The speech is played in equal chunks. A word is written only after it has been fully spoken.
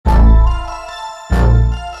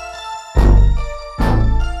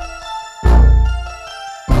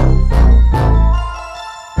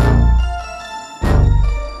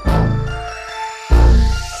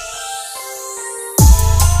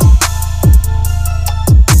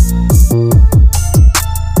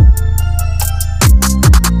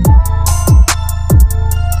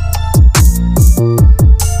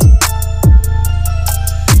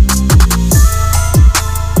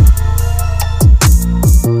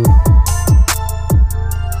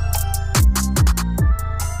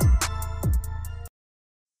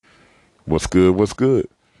good? What's good?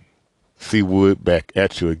 C Wood back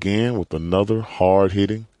at you again with another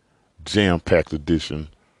hard-hitting, jam-packed edition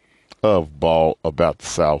of Ball About the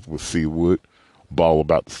South with C Wood. Ball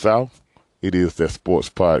About the South. It is that sports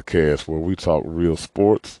podcast where we talk real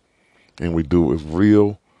sports and we do it with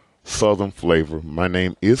real Southern flavor. My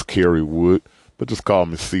name is Kerry Wood, but just call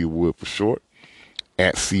me C Wood for short.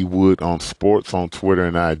 At C Wood on sports on Twitter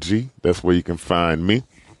and IG. That's where you can find me.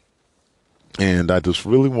 And I just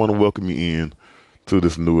really want to welcome you in to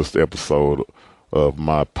this newest episode of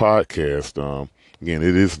my podcast. Again,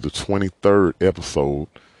 it is the 23rd episode.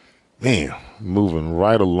 Man, moving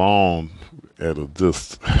right along at a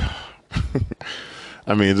just,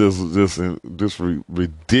 I mean, just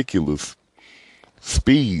ridiculous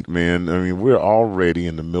speed, man. I mean, we're already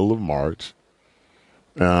in the middle of March.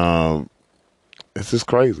 It's just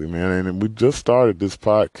crazy, man. And we just started this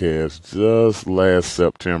podcast just last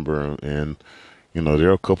September, and there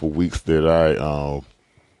are a couple weeks that I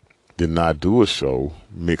did not do a show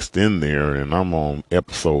mixed in there, and I'm on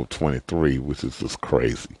episode 23, which is just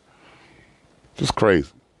crazy. Just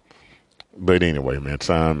crazy. But anyway, man,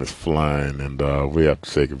 time is flying, and we have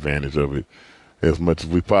to take advantage of it as much as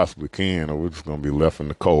we possibly can, or we're just going to be left in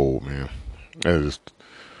the cold, man. That is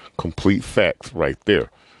complete facts right there.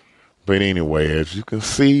 But anyway, as you can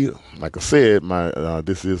see, like I said,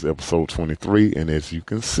 this is episode 23, and as you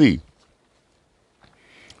can see,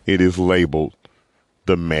 it is labeled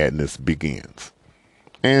 "The Madness Begins."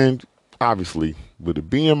 And obviously, with it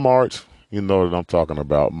being March, you know that I'm talking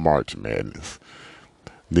about March Madness.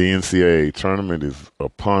 The NCAA tournament is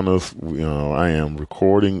upon us. I am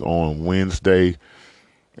recording on Wednesday,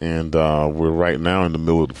 and we're right now in the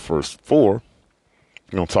middle of the first four.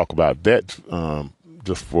 We're going to talk about that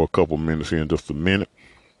just for a couple minutes here in just a minute.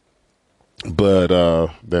 But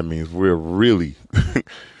that means we're really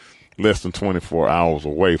less than 24 hours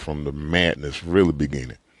away from the madness really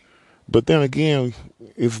beginning. But then again,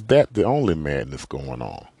 is that the only madness going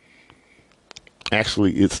on?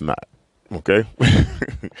 Actually, it's not. Okay?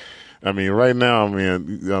 I mean, right now,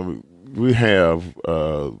 man, we have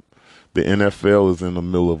the NFL is in the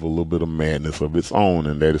middle of a little bit of madness of its own,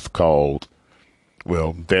 and that is called,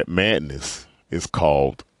 that madness is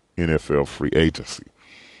called NFL free agency.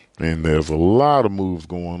 And there's a lot of moves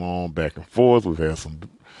going on back and forth. We've had some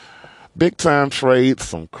big time trades,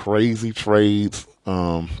 some crazy trades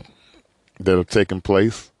that are taking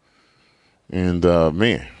place. And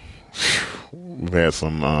man, we've had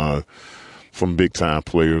some big time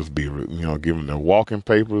players be given their walking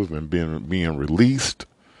papers and being released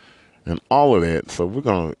and all of that. So we're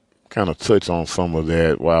gonna kind of touch on some of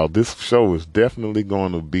that. While this show is definitely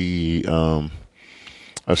going to be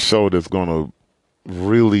a show that's going to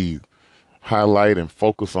really highlight and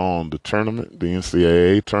focus on the tournament, the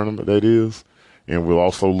NCAA tournament, that is. And we'll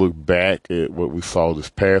also look back at what we saw this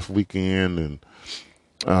past weekend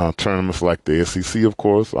and tournaments like the SEC, of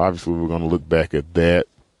course. Obviously, we're going to look back at that.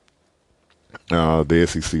 The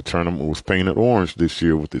SEC tournament was painted orange this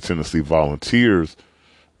year with the Tennessee Volunteers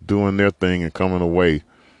doing their thing and coming away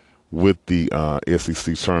with the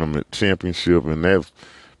SEC tournament championship. And that's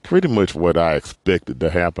pretty much what I expected to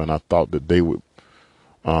happen. I thought that they would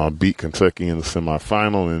beat Kentucky in the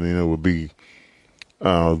semifinal, and then it would be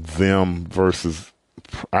them versus,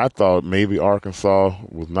 I thought maybe Arkansas.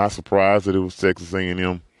 Was not surprised that it was Texas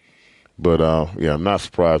A&M. But, I'm not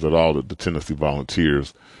surprised at all that the Tennessee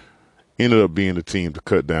Volunteers ended up being the team to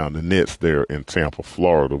cut down the nets there in Tampa,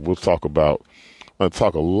 Florida. We'll talk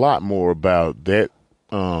a lot more about that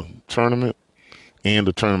tournament and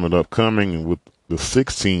the tournament upcoming, and with the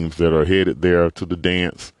 6 teams that are headed there to the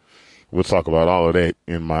dance. We'll talk about all of that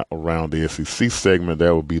in my Around the SEC segment.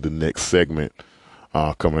 That will be the next segment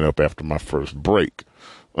coming up after my first break.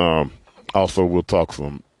 Also, we'll talk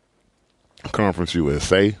some Conference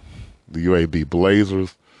USA, the UAB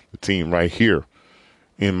Blazers, the team right here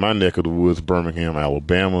in my neck of the woods, Birmingham,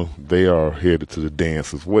 Alabama. They are headed to the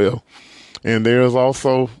dance as well. And there's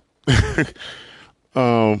also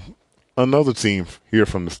another team here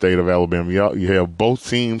from the state of Alabama. You have both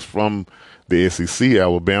teams from the SEC,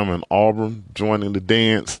 Alabama and Auburn, joining the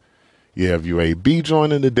dance. You have UAB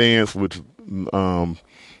joining the dance, which,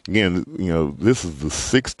 again, this is the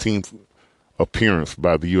 16th appearance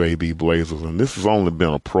by the UAB Blazers, and this has only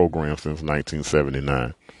been a program since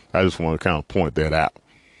 1979. I just want to kind of point that out,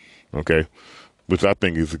 okay, which I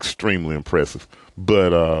think is extremely impressive. But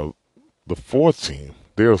the fourth team,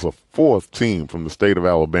 there's a fourth team from the state of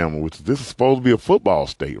Alabama, which this is supposed to be a football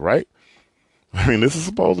state, right? I mean, this is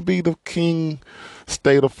supposed to be the king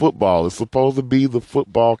state of football. It's supposed to be the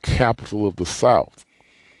football capital of the South.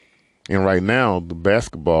 And right now, the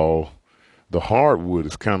basketball the hardwood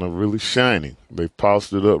is kind of really shining. They've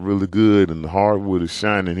polished it up really good, and the hardwood is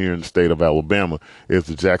shining here in the state of Alabama as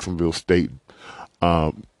the Jacksonville State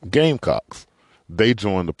Gamecocks. They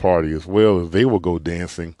joined the party as well as they will go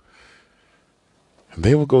dancing.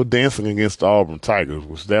 They will go dancing against the Auburn Tigers,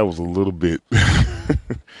 which that was a little bit.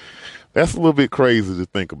 That's a little bit crazy to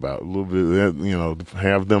think about. A little bit, to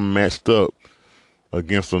have them matched up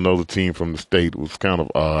against another team from the state was kind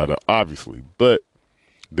of odd, obviously, but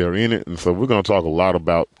they're in it, and so we're going to talk a lot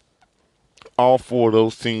about all four of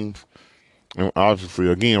those teams. And obviously,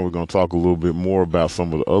 again, we're going to talk a little bit more about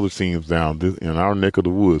some of the other teams down in our neck of the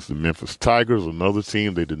woods. The Memphis Tigers, another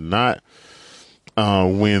team, they did not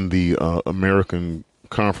win the American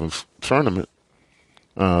Conference tournament.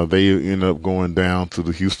 They ended up going down to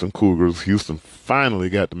the Houston Cougars. Houston finally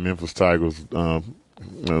got the Memphis Tigers.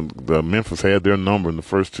 The Memphis had their number in the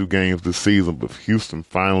first two games this season, but Houston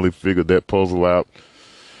finally figured that puzzle out,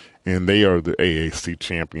 and they are the AAC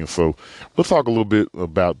champions. So we'll talk a little bit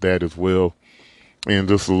about that as well, and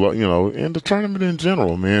just a lot, and the tournament in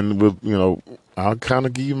general, man. With I'll kind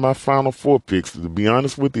of give you my final four picks. To be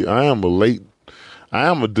honest with you, I am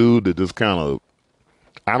a dude that just kind of,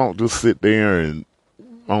 I don't just sit there and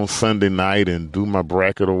on Sunday night and do my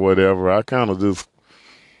bracket or whatever. I kind of just,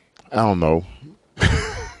 I don't know.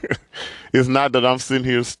 It's not that I'm sitting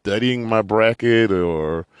here studying my bracket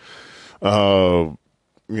or,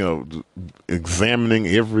 examining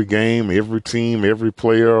every game, every team, every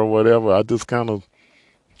player or whatever. I just kind of,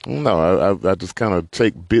 I don't know. I just kind of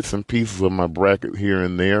take bits and pieces of my bracket here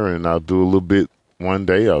and there, and I'll do a little bit one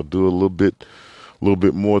day. I'll do a little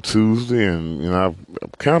bit more Tuesday, and I'm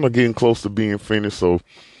kind of getting close to being finished. So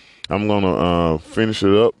I'm gonna finish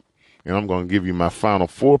it up, and I'm gonna give you my final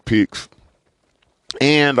four picks,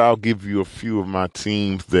 and I'll give you a few of my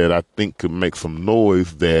teams that I think could make some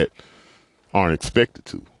noise that aren't expected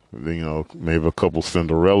to. Maybe a couple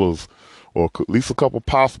Cinderellas, or at least a couple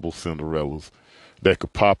possible Cinderellas that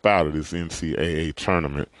could pop out of this NCAA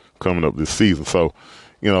tournament coming up this season. So,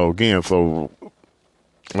 again, so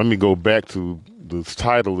let me go back to the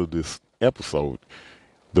title of this episode.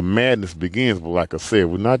 The madness begins, but like I said,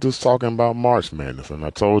 we're not just talking about March Madness. And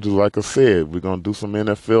I told you, like I said, we're going to do some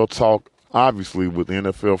NFL talk, obviously, with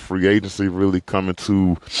NFL free agency really coming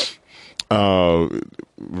to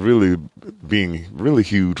really being really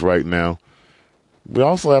huge right now. We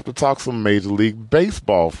also have to talk some Major League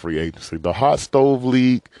Baseball free agency. The Hot Stove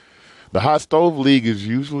League. The Hot Stove League is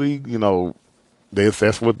usually,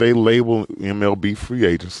 that's what they label MLB free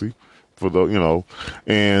agency for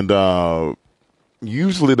and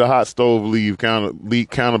usually the Hot Stove League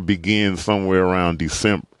kind of begins somewhere around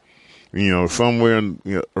December. Somewhere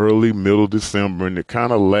in early, middle December, and it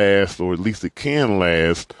kind of lasts, or at least it can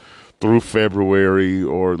last through February,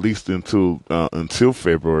 or at least until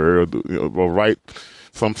February, or right.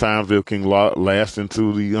 Sometimes it can last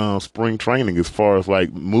into the spring training as far as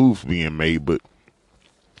like moves being made. But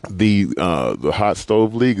the Hot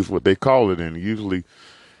Stove League is what they call it, and usually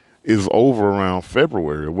is over around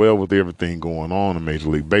February. Well, with everything going on in Major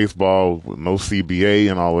League Baseball, with no CBA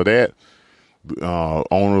and all of that,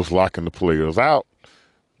 owners locking the players out.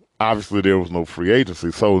 Obviously, there was no free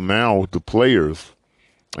agency, so now with the players,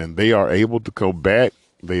 and they are able to go back.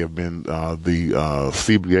 They have been, the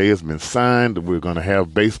CBA has been signed. We're going to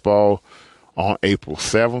have baseball on April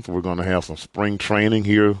 7th. We're going to have some spring training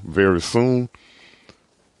here very soon.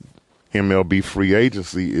 MLB free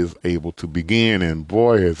agency is able to begin, and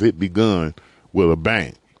boy, has it begun with a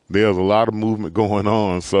bang. There's a lot of movement going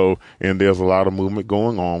on, and there's a lot of movement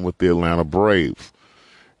going on with the Atlanta Braves.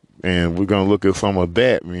 And we're going to look at some of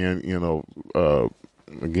that, man.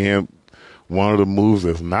 Again, one of the moves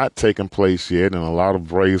that's not taken place yet, and a lot of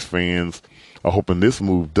Braves fans are hoping this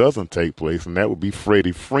move doesn't take place, and that would be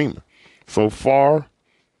Freddie Freeman. So far,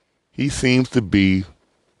 he seems to be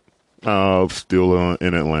still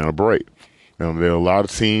an Atlanta Brave. There are a lot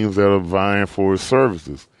of teams that are vying for his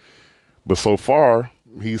services, but so far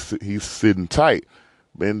he's sitting tight,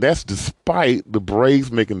 and that's despite the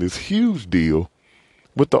Braves making this huge deal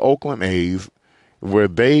with the Oakland A's, where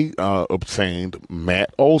they obtained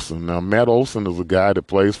Matt Olson. Now, Matt Olson is a guy that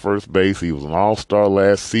plays first base. He was an all-star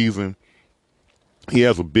last season. He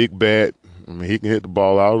has a big bat. I mean, he can hit the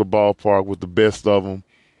ball out of the ballpark with the best of them.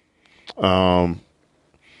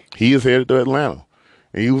 He is headed to Atlanta.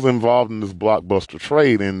 And he was involved in this blockbuster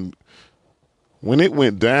trade. And when it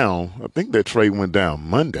went down, I think that trade went down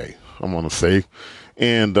Monday, I'm going to say.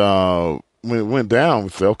 And when it went down, we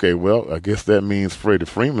said, okay, well, I guess that means Freddie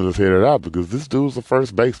Freeman is headed out, because this dude's a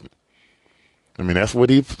first baseman. I mean, that's what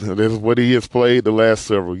he has played the last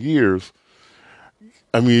several years.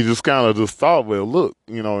 I mean, you just kind of just thought, well, look,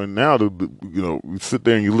 and now you sit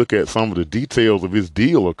there and you look at some of the details of his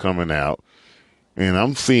deal are coming out, and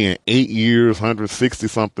I'm seeing 8 years, $160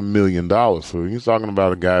 something million. So you're talking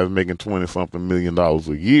about a guy who's making $20 something million a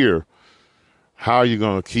year. How are you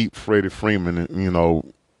going to keep Freddie Freeman,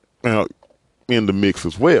 uh, in the mix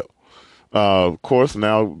as well? Of course,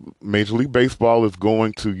 now Major League Baseball is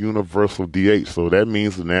going to universal DH, so that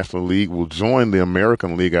means the National League will join the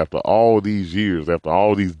American League after all these years, after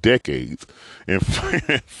all these decades, and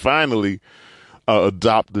finally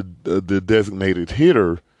adopt the designated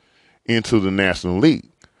hitter into the National League.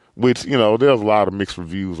 Which, there's a lot of mixed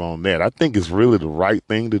reviews on that. I think it's really the right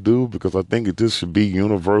thing to do because I think it just should be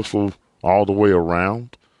universal all the way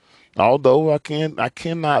around. Although I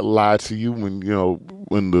cannot lie to you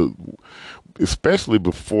when especially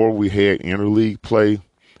before we had interleague play,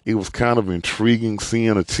 it was kind of intriguing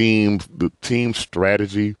seeing the team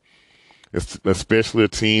strategy, especially a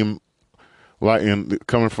team like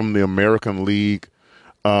coming from the American League.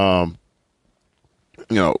 Um,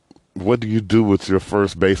 you know, what do you do with your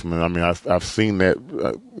first baseman? I mean, I've seen that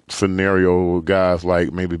scenario with guys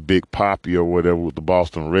like maybe Big Poppy or whatever with the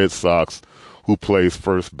Boston Red Sox, who plays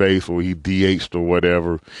first base or he DH'd or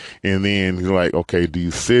whatever, and then you're like, okay, do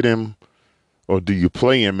you sit him or do you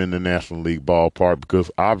play him in the National League ballpark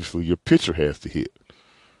because obviously your pitcher has to hit.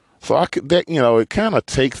 So it kind of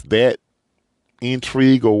takes that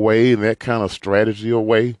intrigue away and that kind of strategy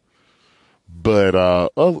away. But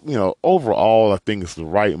overall, I think it's the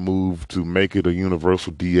right move to make it a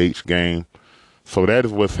universal DH game. So that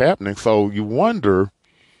is what's happening. So you wonder,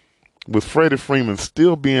 with Freddie Freeman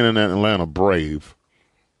still being an Atlanta Brave,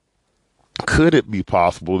 could it be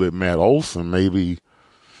possible that Matt Olson maybe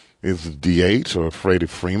is the DH or Freddie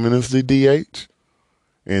Freeman is the DH?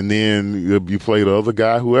 And then you play the other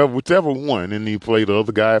guy, whichever one, and you play the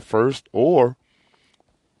other guy at first, or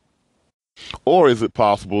is it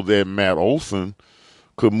possible that Matt Olson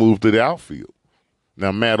could move to the outfield?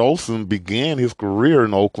 Now, Matt Olson began his career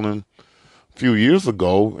in Oakland a few years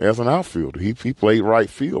ago as an outfielder. He played right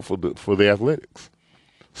field for the Athletics.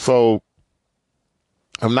 So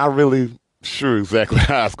I'm not really sure exactly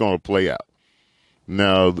how it's going to play out.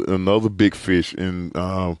 Now, another big fish with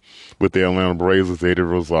the Atlanta Braves is Eddie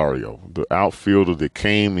Rosario, the outfielder that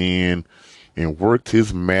came in and worked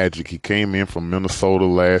his magic. He came in from Minnesota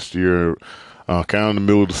last year, kind of in the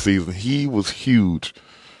middle of the season. He was huge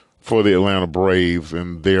for the Atlanta Braves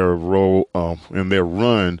and their role in their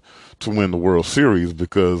run to win the World Series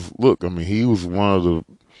because, look, I mean,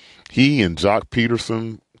 he and Jock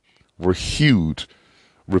Peterson were huge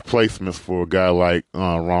replacements for a guy like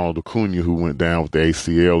Ronald Acuna, who went down with the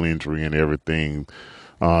ACL injury and everything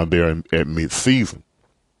there at midseason.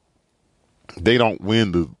 They don't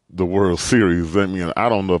win the World Series. I mean, I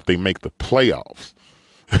don't know if they make the playoffs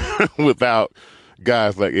without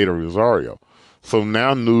guys like Eddie Rosario. So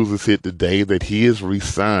now news has hit today that he is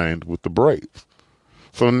re-signed with the Braves.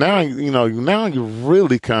 So now, now you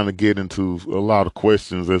really kind of get into a lot of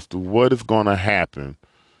questions as to what is going to happen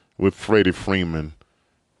with Freddie Freeman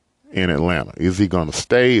in Atlanta. Is he going to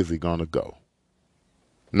stay? Is he going to go?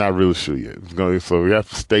 Not really sure yet. So we have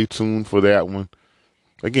to stay tuned for that one.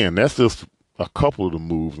 Again, that's just a couple of the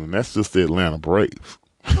moves, and that's just the Atlanta Braves.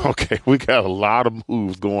 Okay, we got a lot of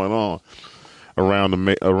moves going on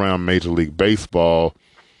around Major League Baseball,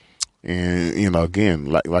 and again,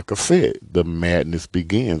 like I said, the madness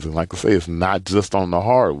begins, and like I say, it's not just on the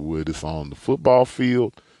hardwood; it's on the football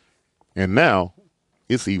field, and now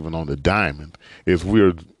it's even on the diamond. As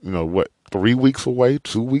we're 3 weeks away,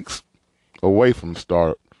 2 weeks away from the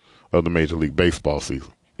start of the Major League Baseball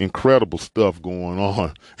season. Incredible stuff going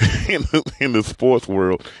on in the sports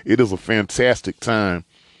world. It is a fantastic time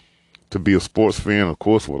to be a sports fan. Of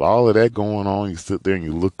course, with all of that going on, you sit there and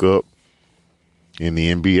you look up, and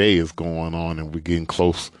the NBA is going on, and we're getting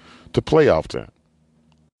close to playoff time.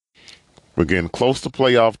 We're getting close to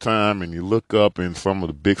playoff time, and you look up, and some of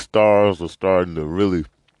the big stars are starting to really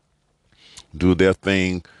do their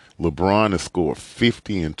thing. LeBron has scored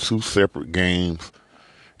 50 in 2 separate games,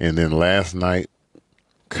 and then last night,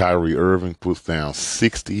 Kyrie Irving puts down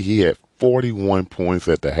 60. He had 41 points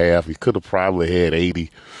at the half. He could have probably had 80.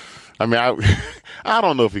 I mean, I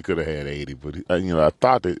don't know if he could have had 80, but I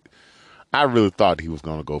really thought he was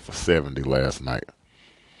going to go for 70 last night.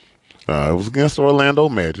 It was against Orlando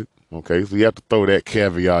Magic. Okay, so you have to throw that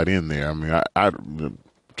caveat in there. I mean, I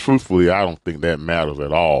truthfully, I don't think that matters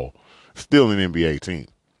at all. Still an NBA team.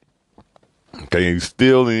 Okay, he's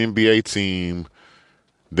still an NBA team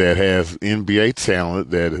that has NBA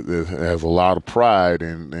talent, that has a lot of pride,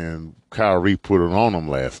 and Kyrie put it on them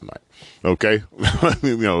last night. Okay,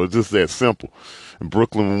 it's just that simple. And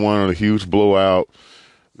Brooklyn won a huge blowout.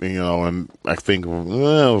 And I think it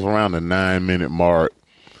was around the 9 minute mark.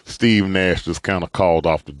 Steve Nash just kind of called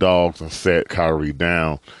off the dogs and sat Kyrie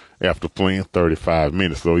down after playing 35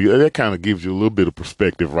 minutes. So that kind of gives you a little bit of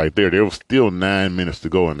perspective right there. There was still 9 minutes to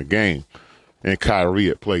go in the game, and Kyrie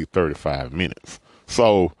had played 35 minutes.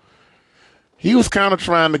 So he was kind of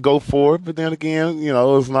trying to go for it, but then again,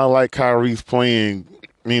 it's not like Kyrie's playing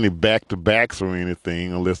any back-to-backs or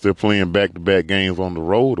anything unless they're playing back-to-back games on the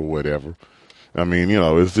road or whatever. I mean,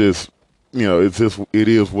 it is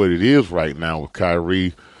what it is right now with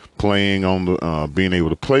Kyrie playing on being able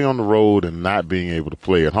to play on the road and not being able to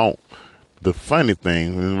play at home. The funny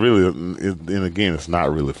thing, and again, it's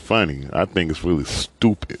not really funny. I think it's really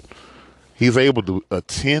stupid. He's able to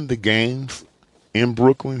attend the games in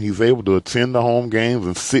Brooklyn. He's able to attend the home games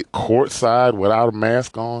and sit courtside without a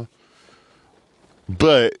mask on,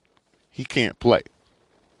 but he can't play.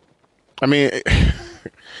 I mean,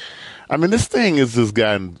 this thing has just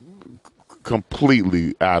gotten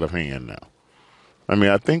completely out of hand now. I mean,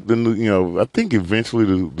 I think I think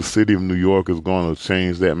eventually the city of New York is going to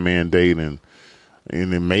change that mandate, and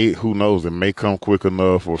it may, who knows, it may come quick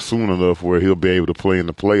enough or soon enough where he'll be able to play in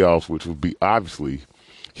the playoffs, which would be obviously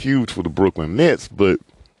huge for the Brooklyn Nets. But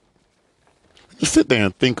just sit there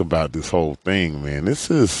and think about this whole thing, man. This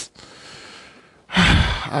is,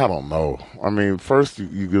 I don't know. I mean, first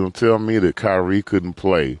you're going to tell me that Kyrie couldn't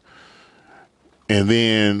play, and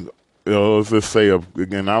then let's just say,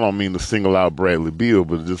 again, I don't mean to single out Bradley Beal,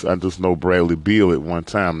 but I just know Bradley Beal at one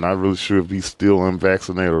time. Not really sure if he's still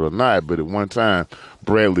unvaccinated or not, but at one time,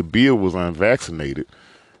 Bradley Beal was unvaccinated.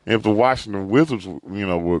 And if the Washington Wizards,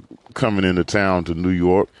 were coming into town to New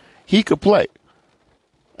York, he could play.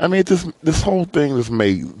 I mean, this whole thing just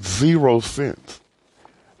made zero sense.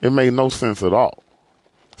 It made no sense at all.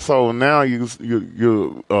 So now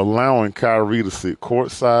you're allowing Kyrie to sit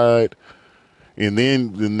courtside. And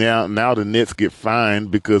then now the Nets get fined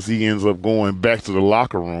because he ends up going back to the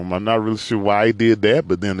locker room. I'm not really sure why he did that,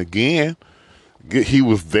 but then again, he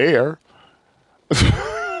was there.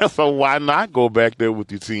 So why not go back there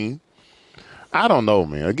with your team? I don't know,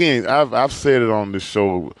 man. Again, I've said it on this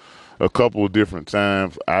show a couple of different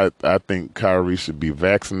times. I think Kyrie should be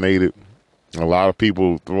vaccinated. A lot of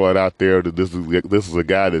people throw it out there that this is a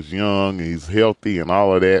guy that's young, and he's healthy, and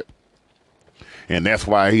all of that. And that's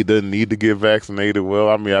why he doesn't need to get vaccinated. Well,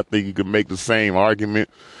 I mean, I think you could make the same argument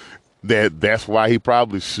that's why he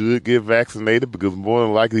probably should get vaccinated, because more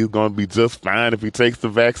than likely he's going to be just fine if he takes the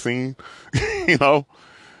vaccine,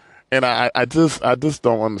 And I just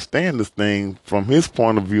don't understand this thing from his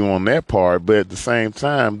point of view on that part. But at the same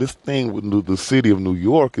time, this thing with the city of New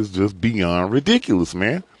York is just beyond ridiculous,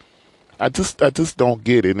 man. I just don't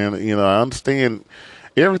get it. And, I understand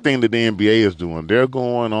everything that the NBA is doing. They're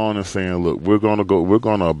going on and saying, look, we're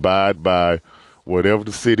going to abide by whatever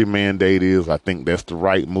the city mandate is. I think that's the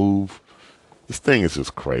right move. This thing is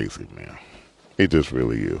just crazy, man. It just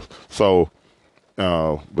really is. So,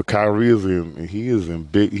 but Kyrie he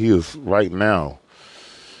is right now,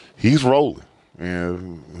 he's rolling.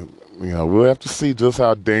 And, we'll have to see just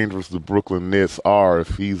how dangerous the Brooklyn Nets are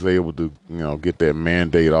if he's able to, get that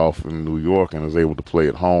mandate off in New York and is able to play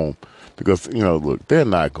at home. Because, look, they're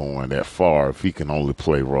not going that far if he can only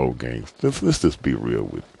play road games. Let's just be real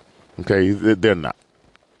with it. Okay? They're not.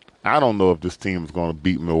 I don't know if this team is going to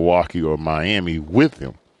beat Milwaukee or Miami with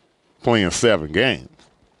him playing 7 games.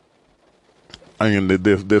 I mean,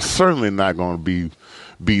 they're certainly not going to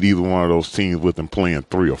beat either one of those teams with them playing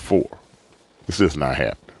 3 or 4. It's just not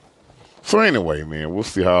happening. So anyway, man, we'll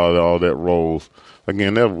see how all that rolls.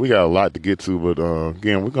 Again, we got a lot to get to, but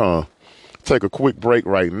again, we're going to take a quick break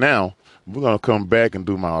right now. We're going to come back and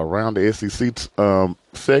do my Around the SEC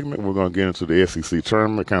segment. We're going to get into the SEC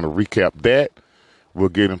tournament, kind of recap that. We'll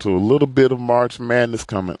get into a little bit of March Madness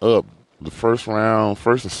coming up. The first and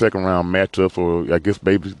second round matchups, or I guess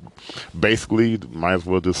basically, might as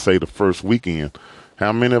well just say the first weekend.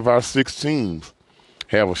 How many of our 6 teams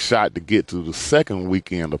have a shot to get to the second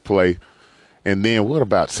weekend of play? And then what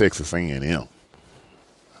about Texas A&M?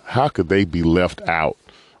 How could they be left out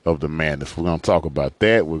of the madness? We're going to talk about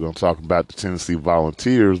that. We're going to talk about the Tennessee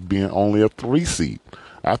Volunteers being only a 3 seed.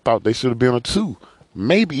 I thought they should have been a 2,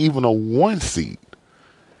 maybe even a 1 seed.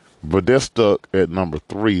 But they're stuck at number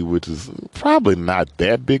 3, which is probably not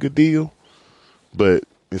that big a deal, but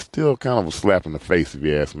it's still kind of a slap in the face if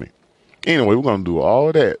you ask me. Anyway, we're going to do all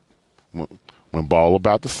of that when Ball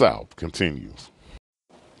About the South continues.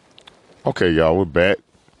 Okay, y'all, we're back.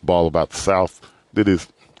 Ball About the South. It is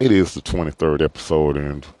the 23rd episode,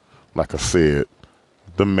 and like I said,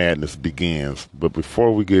 the madness begins. But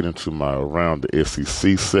before we get into my Around the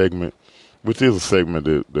SEC segment, which is a segment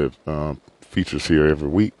that features here every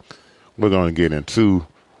week, we're going to get into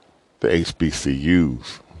the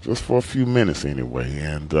HBCUs just for a few minutes anyway.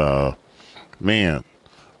 And man,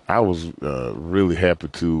 I was really happy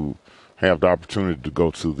to have the opportunity to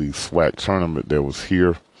go to the SWAC tournament that was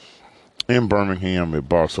here in Birmingham at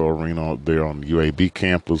Bartow Arena there on the UAB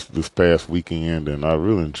campus this past weekend, and I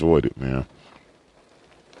really enjoyed it, man.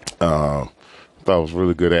 Thought it was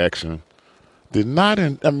really good action. Did not,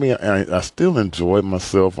 I still enjoyed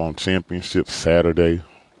myself on Championship Saturday,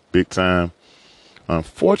 big time.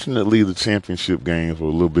 Unfortunately, the championship games were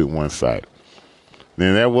a little bit one-sided.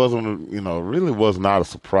 And that wasn't, really was not a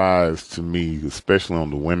surprise to me, especially on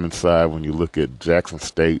the women's side when you look at Jackson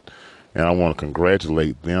State. And I want to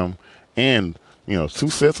congratulate them and, two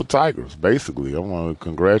sets of Tigers, basically. I want to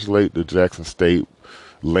congratulate the Jackson State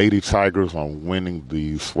Lady Tigers on winning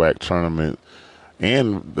the SWAC tournament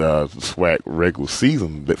and the SWAC regular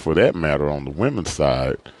season, for that matter, on the women's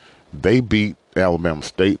side. They beat Alabama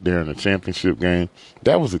State there in the championship game.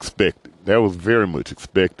 That was expected. That was very much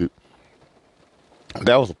expected.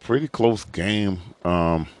 That was a pretty close game.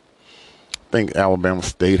 I think Alabama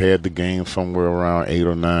State had the game somewhere around 8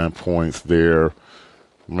 or 9 points there,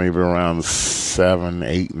 maybe around the 7,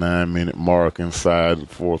 8, 9 minute mark inside the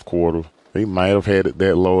fourth quarter. They might have had it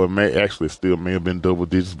that low. It may have been double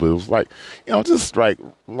digits, but it was like, just like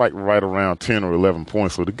right around 10 or 11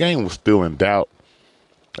 points. So the game was still in doubt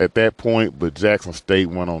at that point, but Jackson State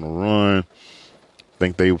went on a run. I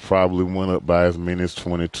think they probably went up by as many as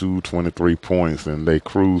 22, 23 points, and they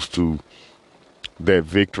cruised to that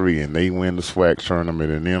victory, and they win the SWAC tournament.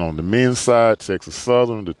 And then on the men's side, Texas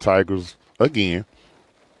Southern, the Tigers, again,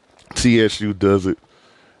 TSU does it.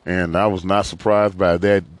 And I was not surprised by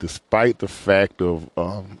that, despite the fact of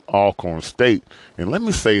Alcorn State. And let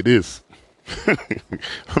me say this.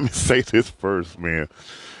 Let me say this first, man.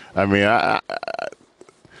 I mean,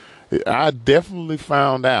 I definitely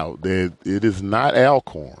found out that it is not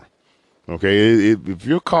Alcorn. Okay, if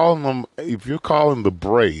you're calling the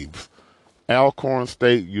Braves Alcorn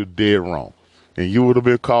State, you're dead wrong, and you would have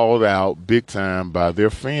been called out big time by their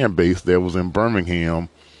fan base that was in Birmingham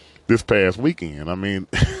this past weekend. I mean,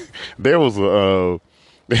 there was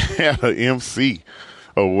they had an MC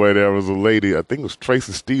or whatever. It was a lady, I think it was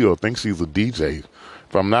Tracy Steele. I think she's a DJ,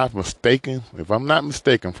 if I'm not mistaken,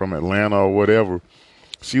 from Atlanta or whatever.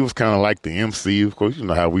 She was kind of like the MC. Of course, you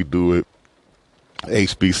know how we do it.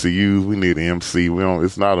 HBCUs, we need an MC.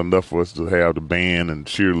 It's not enough for us to have the band and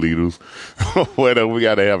cheerleaders or whatever. We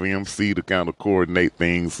got to have an MC to kind of coordinate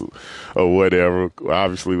things or whatever.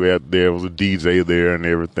 Obviously, there was a DJ there and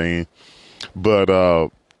everything,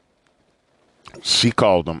 but she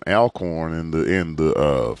called them Alcorn, in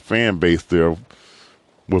the fan base there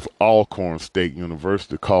with Alcorn State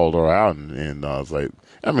University called her out, and I was like,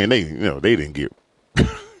 I mean, they didn't get.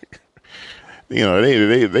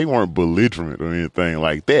 They weren't belligerent or anything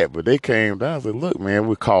like that, but they came down and said, look, man,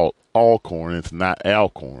 we're called Alcorn. It's not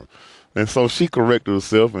Alcorn. And so she corrected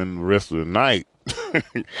herself, and the rest of the night,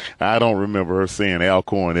 I don't remember her saying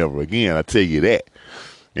Alcorn ever again. I tell you that.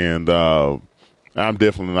 And I'm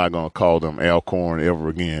definitely not going to call them Alcorn ever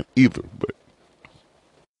again either. But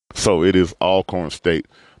so it is Alcorn State.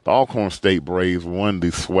 The Alcorn State Braves won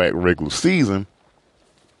the SWAC regular season,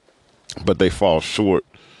 but they fall short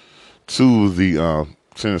to the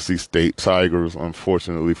Tennessee State Tigers,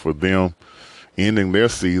 unfortunately for them, ending their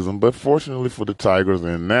season. But fortunately for the Tigers,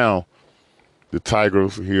 and now the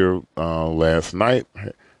Tigers here last night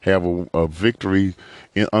have a victory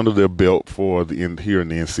under their belt for here in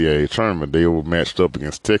the NCAA tournament. They were matched up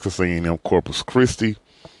against Texas A&M Corpus Christi,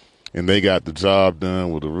 and they got the job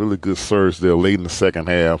done with a really good surge there late in the second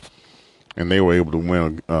half, and they were able to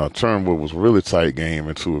win turn what was a really tight game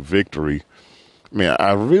into a victory. Man,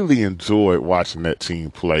 I really enjoyed watching that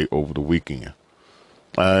team play over the weekend.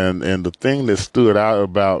 And the thing that stood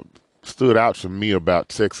out to me about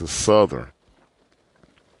Texas Southern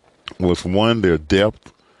was, one, their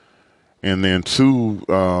depth, and then two,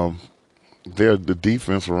 the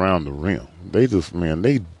defense around the rim. They just,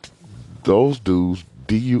 those dudes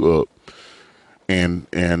D you up,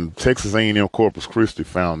 and Texas A&M Corpus Christi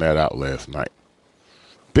found that out last night.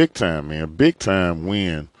 Big time, man, big time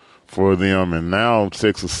win for them. And now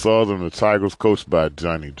Texas Southern, the Tigers, coached by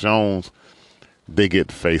Johnny Jones, they get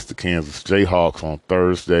to face the Kansas Jayhawks on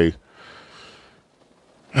Thursday.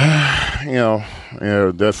 That's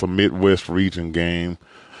a Midwest region game.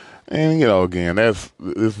 And, again, it's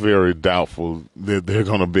very doubtful that they're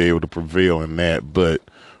going to be able to prevail in that. But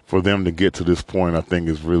for them to get to this point, I think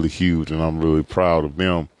is really huge. And I'm really proud of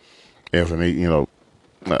them as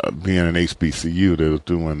being an HBCU that is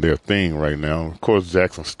doing their thing right now. Of course,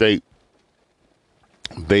 Jackson State,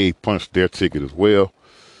 they punched their ticket as well.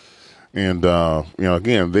 And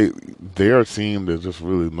again, they're a team that just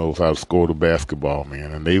really knows how to score the basketball,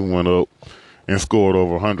 man. And they went up and scored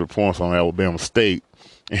over 100 points on Alabama State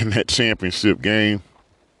in that championship game.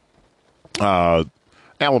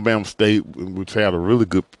 Alabama State, which had a really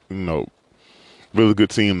good, really good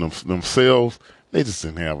team themselves, they just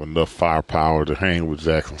didn't have enough firepower to hang with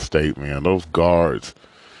Jackson State, man. Those guards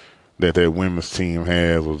that women's team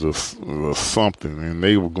has was something, and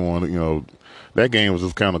they were going, that game was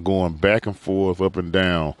just kind of going back and forth, up and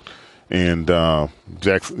down, and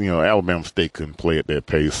Jackson, Alabama State couldn't play at that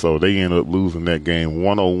pace, so they ended up losing that game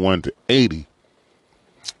 101-80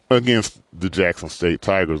 against the Jackson State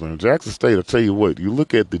Tigers. And Jackson State, I tell you what, you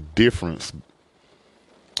look at the difference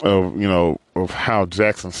of how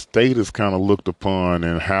Jackson State is kind of looked upon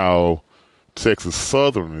and how Texas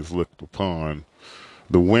Southern is looked upon.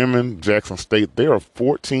 The women, Jackson State, they're a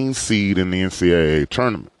 14 seed in the NCAA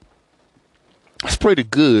tournament. It's pretty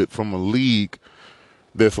good from a league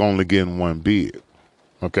that's only getting one bid.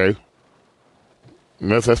 Okay?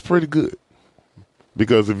 And that's pretty good.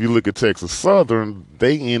 Because if you look at Texas Southern,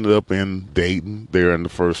 they ended up in Dayton. They're in the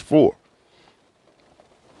first four.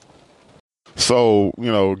 So,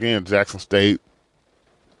 again, Jackson State,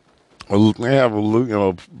 they have a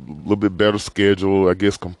little bit better schedule, I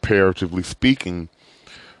guess, comparatively speaking,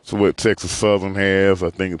 to what Texas Southern has. I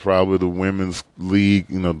think probably the women's league,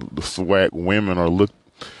 the SWAC women are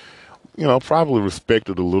probably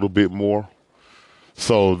respected a little bit more.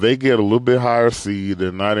 So they get a little bit higher seed.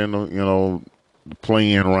 They're not in the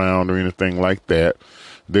play-in round or anything like that.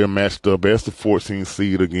 They're matched up as the 14th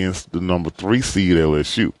seed against the number 3 seed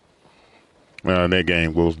LSU. And that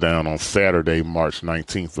game goes down on Saturday, March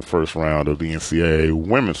 19th, the first round of the NCAA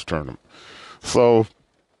women's tournament. So,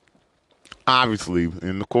 obviously,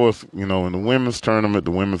 and of course, in the women's tournament,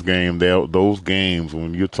 the women's game, those games,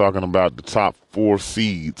 when you're talking about the top 4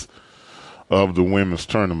 seeds of the women's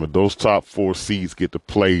tournament, those top 4 seeds get to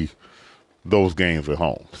play those games at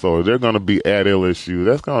home. So they're going to be at LSU.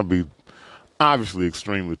 That's going to be obviously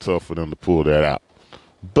extremely tough for them to pull that out.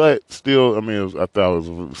 But still, I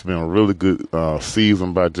thought it's been a really good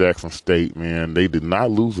season by Jackson State, man. They did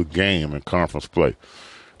not lose a game in conference play.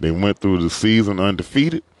 They went through the season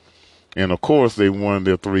undefeated. And, of course, they won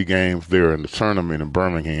their 3 games there in the tournament in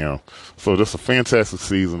Birmingham. So just a fantastic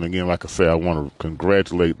season. Again, like I said, I want to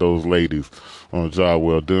congratulate those ladies on a job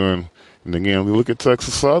well done. And, again, we look at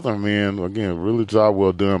Texas Southern, man. Again, really job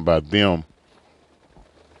well done by them.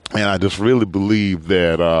 And I just really believe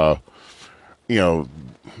that,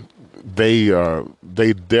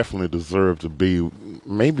 they definitely deserve to be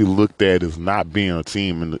maybe looked at as not being a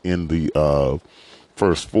team in the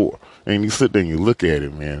first 4. And you sit there and you look at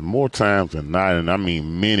it, man, more times than not, and I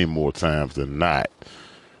mean many more times than not,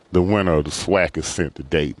 the winner of the SWAC is sent to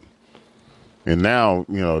Dayton. And now,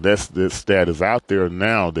 that stat is out there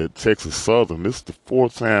now that Texas Southern, this is the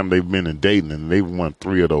 4th time they've been in Dayton, and they've won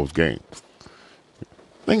 3 of those games.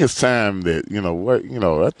 I think it's time that,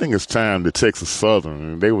 I think it's time that Texas Southern,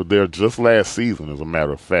 and they were there just last season, as a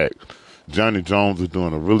matter of fact. Johnny Jones is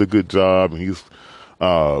doing a really good job, and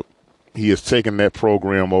he has taken that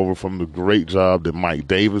program over from the great job that Mike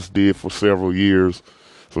Davis did for several years.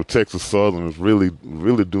 So Texas Southern is really,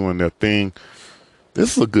 really doing their thing.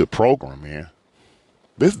 This is a good program, man.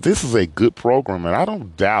 This is a good program, and I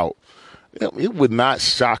don't doubt it would not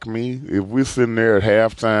shock me if we're sitting there at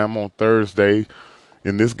halftime on Thursday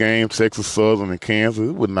in this game, Texas Southern and Kansas.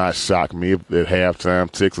 It would not shock me if at halftime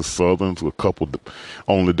Texas Southern's a couple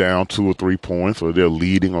only down 2 or 3 points, or they're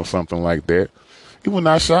leading or something like that. It would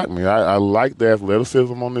not shock me. I like the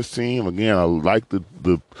athleticism on this team. Again, I like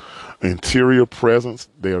the interior presence.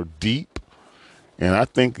 They're deep. And I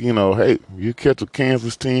think, hey, you catch a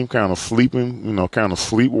Kansas team kind of sleeping, kind of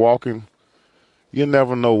sleepwalking, you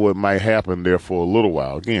never know what might happen there for a little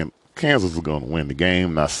while. Again, Kansas is going to win the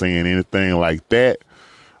game. Not saying anything like that,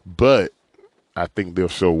 but I think they'll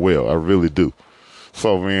show well. I really do.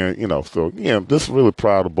 So, man, just really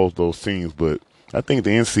proud of both those teams. But I think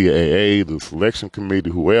the NCAA, the selection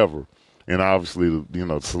committee, whoever, and obviously,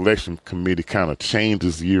 the selection committee kind of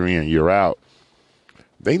changes year in, year out.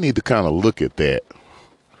 They need to kind of look at that.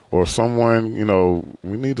 Or someone,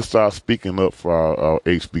 we need to start speaking up for our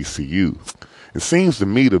HBCUs. It seems to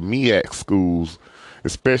me the MEAC schools,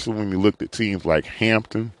 especially when you looked at teams like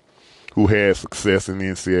Hampton, who had success in the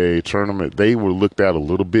NCAA tournament, they were looked at a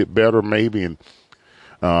little bit better maybe. And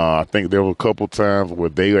I think there were a couple times where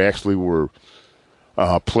they actually were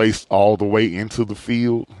placed all the way into the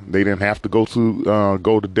field. They didn't have to go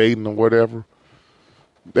to Dayton or whatever.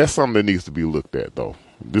 That's something that needs to be looked at, though.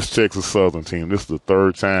 This Texas Southern team, this is the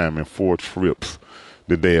third time in 4 trips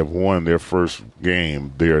that they have won their first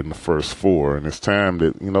game there in the first four. And it's time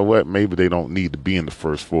that, you know what, maybe they don't need to be in the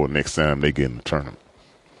first four next time they get in the tournament.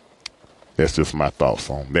 That's just my thoughts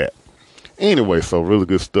on that. Anyway, so really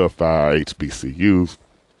good stuff by our HBCUs.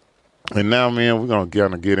 And now, man, we're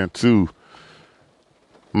going to get into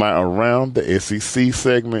my Around the SEC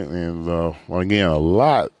segment. And, again, a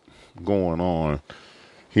lot going on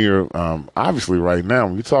here. Obviously, right now,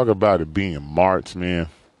 when you talk about it being March, man,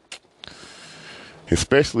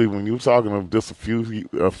 especially when you were talking of just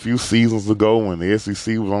a few seasons ago when the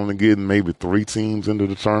SEC was only getting maybe 3 teams into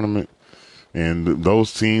the tournament, and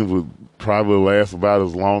those teams would probably last about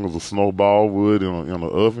as long as a snowball would in an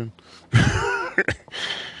oven.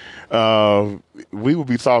 We would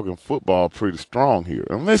be talking football pretty strong here,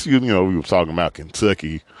 unless we were talking about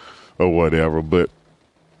Kentucky or whatever. But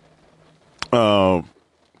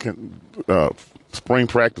spring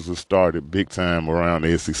practices started big time around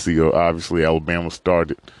the SEC. Obviously, Alabama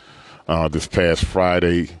started this past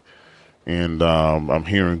Friday, and I'm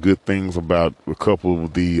hearing good things about a couple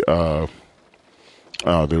of the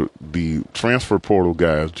transfer portal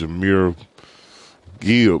guys, Jahmyr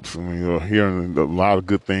Gibbs. I mean, you're hearing a lot of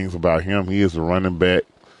good things about him. He is a running back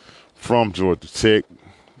from Georgia Tech.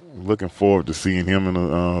 Looking forward to seeing him in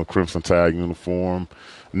a Crimson Tide uniform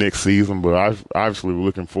next season, but obviously we're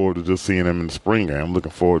looking forward to just seeing him in the spring game. I'm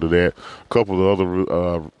looking forward to that. A couple of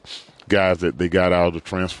other guys that they got out of the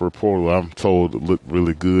transfer portal, I'm told, look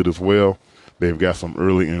really good as well. They've got some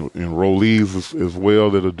early enrollees as well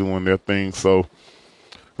that are doing their thing. So,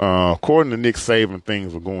 according to Nick Saban,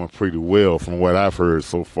 things are going pretty well from what I've heard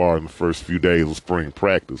so far in the first few days of spring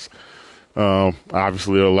practice.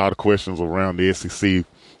 Obviously, there are a lot of questions around the SEC.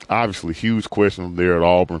 Obviously, huge questions there at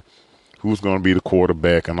Auburn. Who's going to be the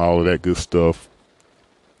quarterback and all of that good stuff.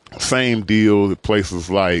 Same deal at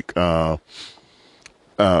places like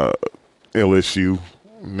LSU.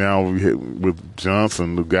 Now with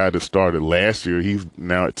Johnson, the guy that started last year, he's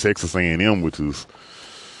now at Texas A&M, which is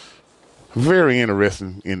very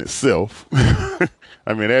interesting in itself. I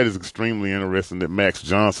mean, that is extremely interesting that Max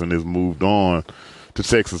Johnson has moved on to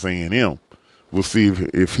Texas A&M. We'll see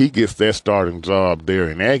if he gets that starting job there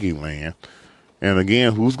in Aggie land. And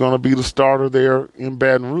again, who's going to be the starter there in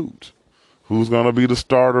Baton Rouge? Who's going to be the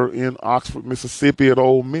starter in Oxford, Mississippi at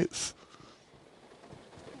Ole Miss?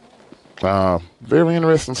 Very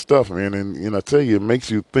interesting stuff, man. And I tell you, it makes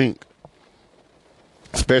you think,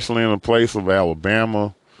 especially in the place of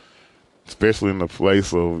Alabama, especially in the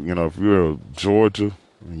place of, if you're Georgia,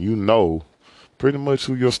 pretty much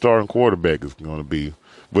who your starting quarterback is going to be.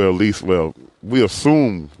 Well, at least, we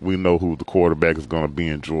assume we know who the quarterback is going to be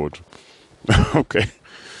in Georgia. Okay,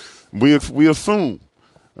 we assume.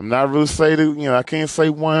 I'm not really saying that, I can't say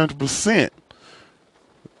 100%,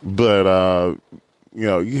 but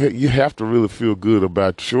you have to really feel good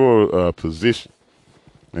about your position.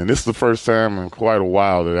 And this is the first time in quite a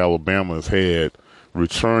while that Alabama has had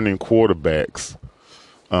returning quarterbacks,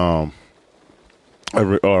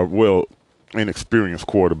 inexperienced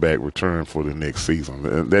quarterback return for the next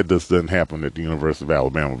season. That just doesn't happen at the University of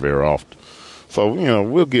Alabama very often. So,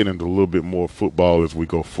 we'll get into a little bit more football as we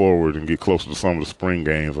go forward and get closer to some of the spring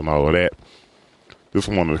games and all of that. Just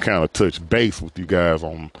wanted to kind of touch base with you guys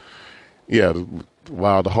on,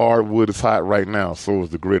 while the hardwood is hot right now, so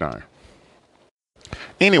is the gridiron.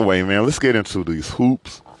 Anyway, man, let's get into these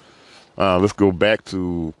hoops. Let's go back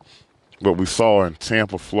to what we saw in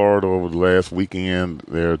Tampa, Florida over the last weekend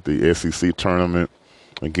there at the SEC tournament.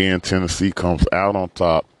 Again, Tennessee comes out on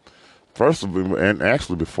top. First of all, and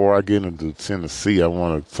actually before I get into Tennessee, I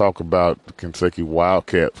want to talk about the Kentucky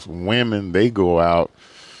Wildcats. Women, they go out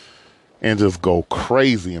and just go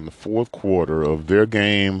crazy in the fourth quarter of their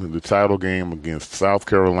game, the title game against South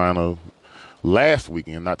Carolina last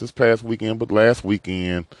weekend, not this past weekend, but last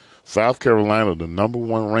weekend. South Carolina, the number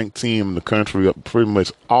 1 ranked team in the country pretty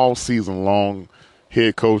much all season long.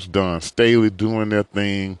 Head coach Don Staley doing their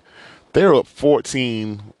thing. They're up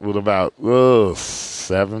 14 with about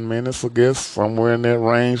 7 minutes, I guess, somewhere in that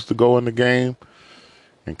range to go in the game.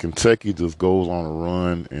 And Kentucky just goes on a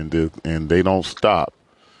run, and they don't stop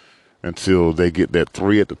until they get that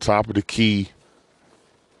 3 at the top of the key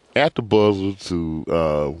at the buzzer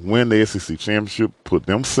to win the SEC championship, put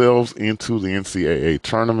themselves into the NCAA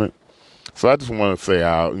tournament. So I just want to say,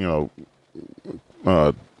 I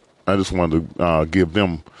just want to give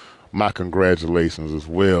them my congratulations as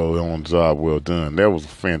well on a job well done. That was a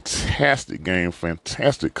fantastic game,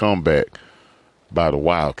 fantastic comeback by the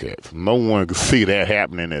Wildcats. No one could see that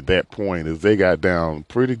happening at that point as they got down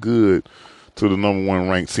pretty good to the number one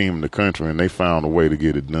ranked team in the country, and they found a way to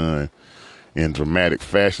get it done in dramatic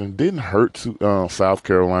fashion. Didn't hurt South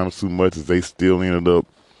Carolina too much, as they still ended up.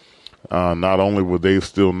 Not only were they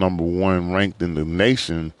still number one ranked in the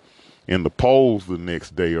nation in the polls the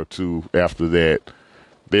next day or two after that,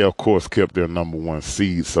 they of course kept their number one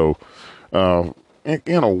seed. So,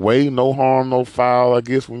 in a way, no harm, no foul, I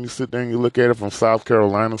guess, when you sit there and you look at it from South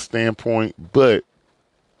Carolina's standpoint. But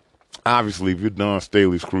obviously, if you're Don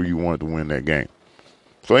Staley's crew, you wanted to win that game.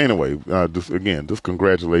 So anyway, just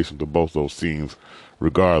congratulations to both those teams,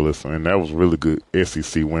 regardless. And that was a really good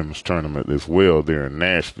SEC women's tournament as well there in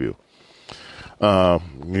Nashville.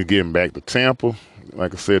 You're getting back to Tampa.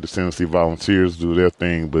 Like I said, the Tennessee Volunteers do their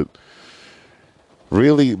thing, but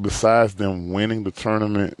really, besides them winning the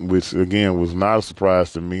tournament, which again was not a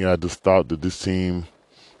surprise to me, I just thought that this team,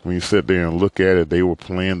 when you sit there and look at it, they were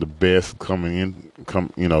playing the best coming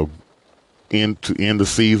into end the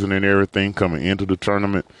season and everything, coming into the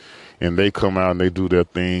tournament, and they come out and they do their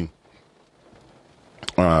thing,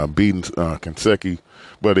 beating Kentucky.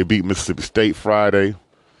 But they beat Mississippi State Friday.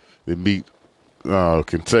 They beat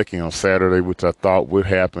Kentucky on Saturday, which I thought would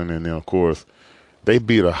happen, and then of course they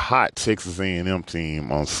beat a hot Texas A&M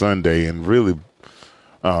team on Sunday and really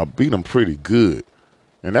beat them pretty good.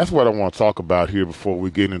 And that's what I want to talk about here before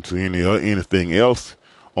we get into anything else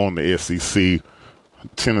on the SEC.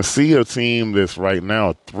 Tennessee, a team that's right now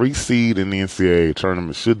a 3 seed in the NCAA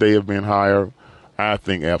tournament. Should they have been higher? I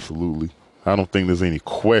think absolutely. I don't think there's any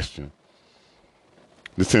question.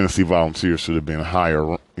 The Tennessee Volunteers should have been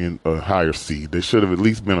higher in a higher seed. They should have at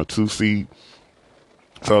least been a 2 seed.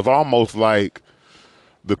 So it's almost like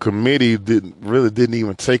the committee didn't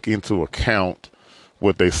even take into account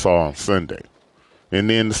what they saw on Sunday. And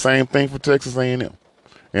then the same thing for Texas A&M.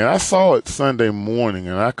 And I saw it Sunday morning,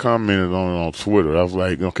 and I commented on it on Twitter. I was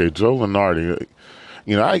like, okay, Joe Lunardi,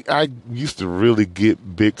 I used to really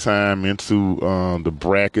get big time into the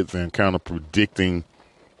brackets and kind of predicting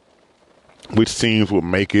which teams would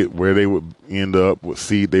make it, where they would end up, what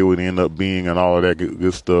seed they would end up being, and all of that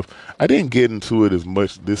good stuff. I didn't get into it as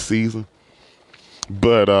much this season,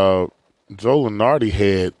 but Joe Lunardi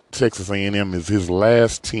had Texas A&M as his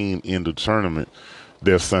last team in the tournament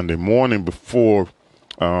there Sunday morning before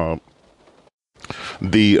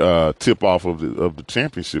the tip-off of the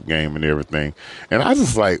championship game and everything. And I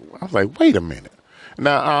was like, wait a minute.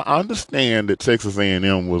 Now, I understand that Texas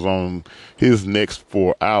A&M was on his next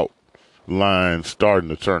 4 out line starting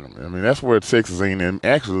the tournament. I mean, that's where Texas A&M,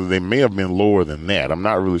 actually, they may have been lower than that. I'm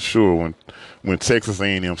not really sure when Texas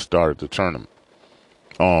A&M started the tournament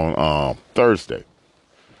on Thursday.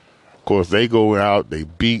 Of course, they go out, they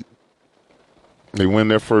win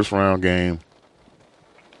their first round game.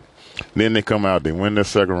 Then they come out, they win their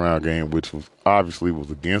second round game, which was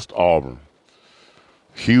against Auburn.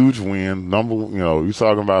 Huge win. You're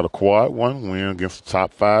talking about a quad 1 win against a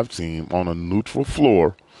top 5 team on a neutral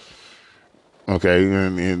floor. Okay,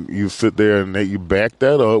 and you sit there and you back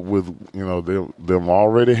that up with, them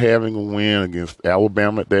already having a win against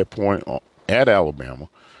Alabama at that point at Alabama.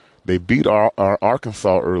 They beat our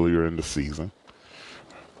Arkansas earlier in the season.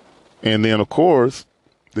 And then, of course,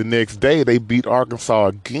 the next day they beat Arkansas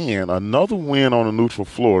again, another win on a neutral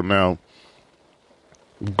floor. Now,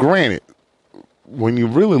 granted, when you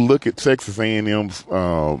really look at Texas A&M's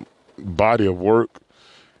body of work,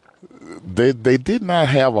 they did not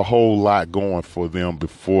have a whole lot going for them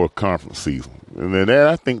before conference season. And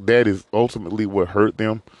I think that is ultimately what hurt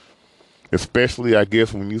them, especially, I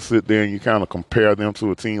guess, when you sit there and you kind of compare them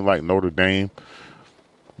to a team like Notre Dame.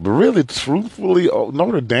 But really, truthfully,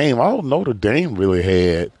 Notre Dame really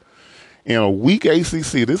had, in a weak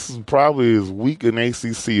ACC, this is probably as weak an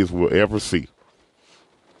ACC as we'll ever see.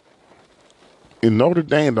 In Notre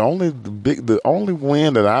Dame, the only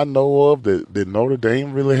win that I know of that Notre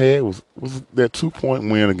Dame really had was that 2-point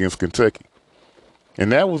win against Kentucky,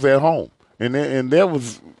 and that was at home. And that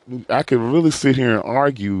was, I could really sit here and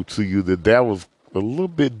argue to you that was a little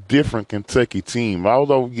bit different Kentucky team.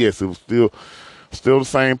 Although yes, it was still the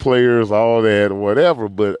same players, all that, or whatever.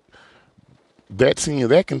 But that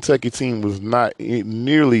Kentucky team was not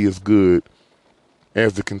nearly as good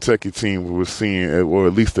as the Kentucky team we were seeing, or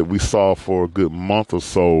at least that we saw for a good month or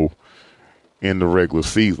so in the regular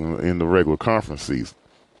season, in the regular conference season.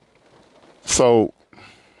 So,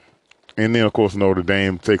 and then, of course, Notre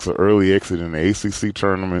Dame takes an early exit in the ACC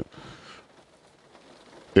tournament.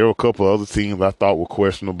 There were a couple of other teams I thought were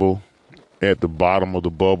questionable at the bottom of the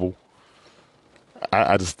bubble.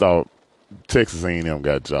 I just thought Texas A&M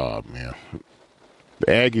got a job, man. The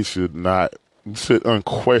Aggies should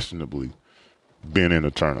unquestionably been in the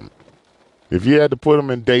tournament. If you had to put them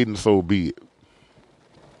in Dayton, so be it.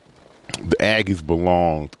 the Aggies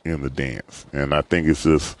belonged in the dance, and I think it's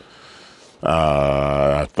just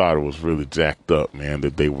I thought it was really jacked up, man,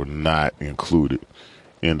 that they were not included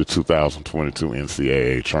in the 2022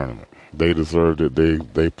 NCAA tournament. They deserved it.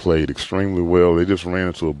 They played extremely well. They just ran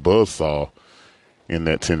into a buzzsaw in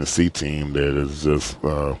that Tennessee team that is just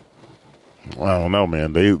I don't know,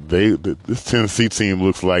 man. This Tennessee team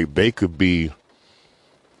looks like they could be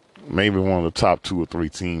maybe one of the top 2 or 3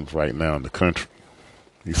 teams right now in the country.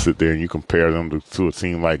 You sit there and you compare them to a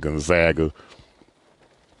team like Gonzaga,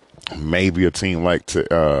 maybe a team like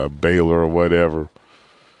Baylor or whatever,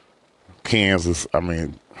 Kansas. I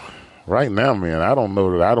mean, right now, man, I don't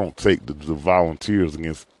know that I don't take the Volunteers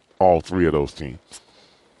against all 3 of those teams.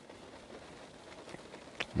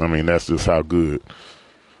 I mean, that's just how good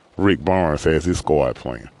Rick Barnes has his squad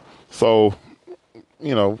playing. So,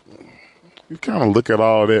 you know, you kind of look at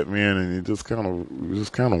all that, man, and you just kind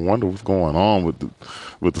of wonder what's going on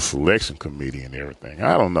with the selection committee and everything.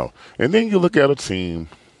 I don't know. And then you look at a team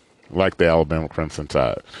like the Alabama Crimson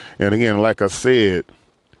Tide, and again, like I said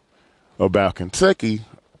about Kentucky,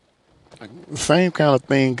 the same kind of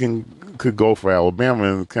thing could go for Alabama,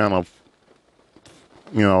 and kind of,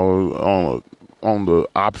 you know, on the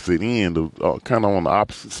opposite end of kind of on the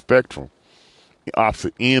opposite spectrum, the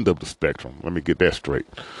opposite end of the spectrum. Let me get that straight.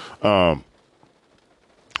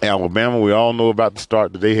 Alabama, we all know about the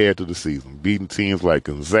start that they had to the season, beating teams like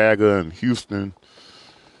Gonzaga and Houston,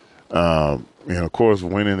 and of course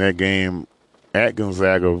winning that game at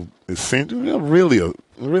Gonzaga. Essentially,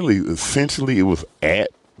 really, essentially, it was at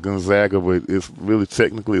Gonzaga, but it's really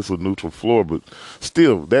technically it's a neutral floor. But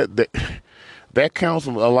still, that counts a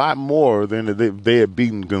lot more than if they had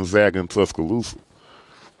beaten Gonzaga and Tuscaloosa.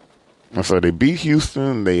 And so they beat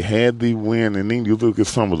Houston, they had the win, and then you look at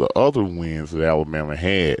some of the other wins that Alabama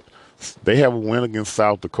had. They have a win against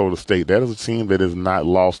South Dakota State. That is a team that has not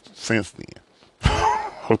lost since then.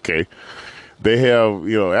 Okay. They have,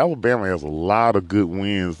 you know, Alabama has a lot of good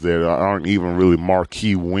wins that aren't even really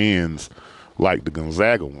marquee wins like the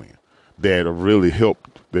Gonzaga win that have really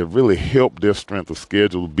helped their strength of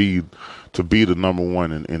schedule to be the number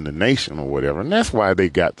 1 in the nation or whatever. And that's why they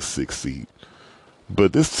got the 6th seed.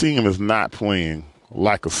 But this team is not playing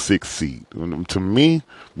like a 6th seed. To me,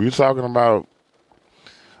 when you're talking about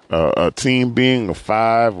a team being a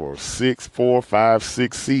 5 or 6, 4, 5,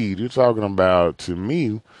 6 seed, you're talking about, to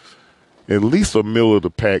me, at least a middle of the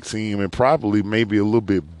pack team, and probably maybe a little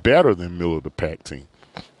bit better than middle of the pack team,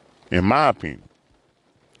 in my opinion.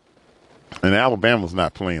 And Alabama's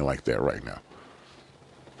not playing like that right now.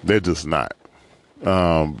 They're just not.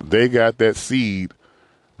 They got that seed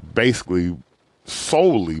basically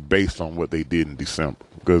solely based on what they did in December.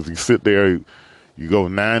 Because you sit there, you go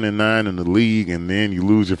 9-9 in the league, and then you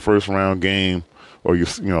lose your first round game, or your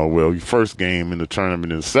first game in the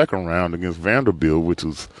tournament in the second round against Vanderbilt, which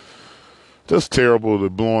was just terrible. They're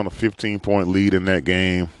blowing a 15-point lead in that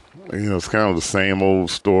game. You know, it's kind of the same old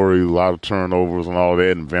story, a lot of turnovers and all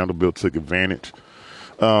that, and Vanderbilt took advantage.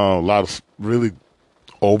 A lot of really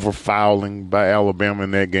over-fouling by Alabama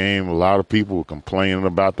in that game. A lot of people were complaining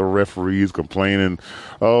about the referees, complaining,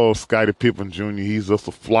 oh, Scottie Pippen Jr., he's just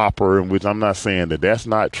a flopper, in which I'm not saying that that's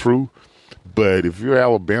not true. But if you're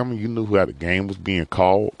Alabama, you knew how the game was being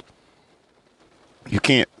called. You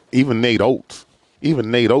can't, even Nate Oates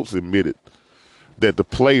admitted that the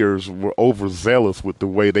players were overzealous with the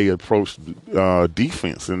way they approached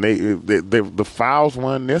defense, and the fouls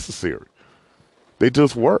weren't necessary. They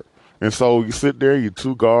just were. And so you sit there, your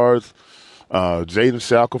 2 guards, Jaden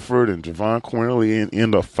Shackelford and Javon Quinley,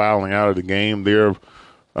 end up fouling out of the game there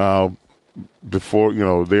before,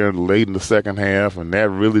 they're late in the second half, and that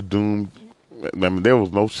really doomed. I mean, there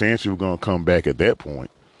was no chance you were going to come back at that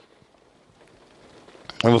point.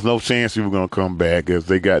 There was no chance you were going to come back as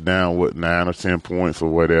they got down, 9 or 10 points or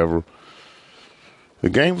whatever.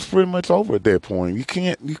 The game was pretty much over at that point. You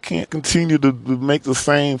can't continue to make the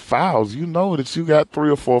same fouls. You know that you got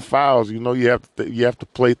 3 or 4 fouls. You know you have to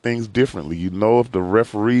play things differently. You know if the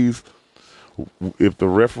referee's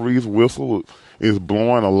whistle is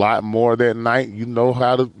blowing a lot more that night, you know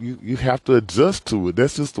how to you have to adjust to it.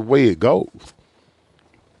 That's just the way it goes.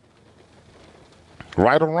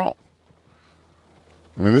 Right or wrong.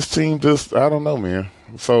 I mean, this team just, I don't know, man.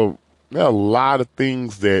 So there are a lot of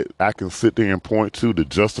things that I can sit there and point to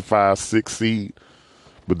justify a 6th seed,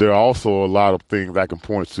 but there are also a lot of things I can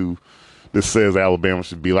point to that says Alabama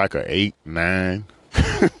should be like a 8, 9,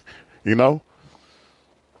 you know?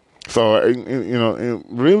 So,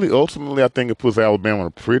 really, ultimately, I think it puts Alabama in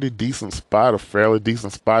a pretty decent spot, a fairly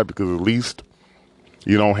decent spot, because at least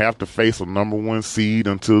you don't have to face a number 1 seed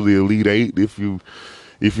until the Elite 8 if you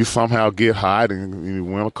if you somehow get hot and you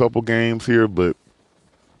win a couple games here, but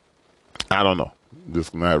I don't know.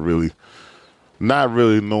 Just not really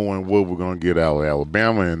knowing what we're gonna get out of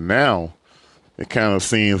Alabama, and now it kind of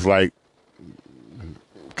seems like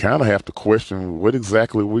kind of have to question what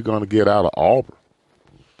exactly we're gonna get out of Auburn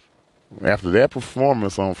after that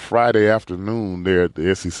performance on Friday afternoon there at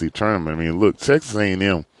the SEC tournament. I mean, look, Texas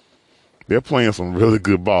A&M, they're playing some really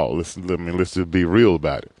good ball. Let's just be real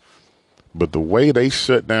about it. But the way they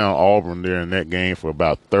shut down Auburn there in that game for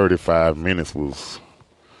about 35 minutes was,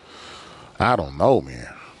 I don't know, man.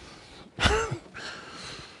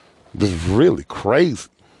 Just really crazy.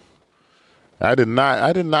 I did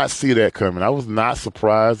not see that coming. I was not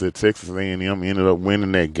surprised that Texas A&M ended up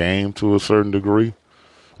winning that game to a certain degree.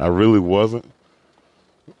 I really wasn't.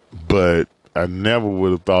 But I never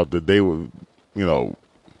would have thought that they you know,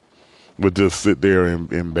 would just sit there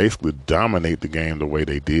and basically dominate the game the way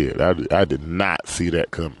they did. I did not see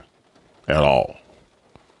that coming at all.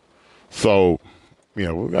 So, we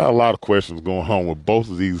got a lot of questions going on with both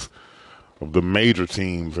of the major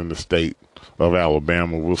teams in the state of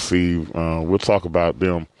Alabama. We'll see. We'll talk about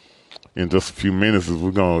them in just a few minutes as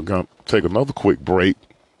we're going to take another quick break.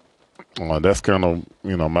 That's kind of,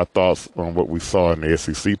 my thoughts on what we saw in the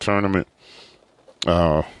SEC tournament.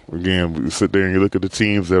 Again, we sit there and you look at the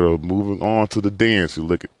teams that are moving on to the dance. You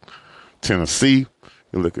look at Tennessee,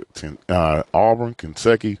 you look at Auburn,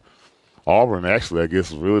 Kentucky. Auburn, actually, I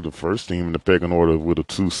guess, is really the first team in the pecking order with a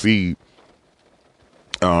 2 seed.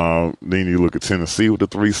 Then you look at Tennessee with a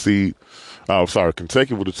 3 seed.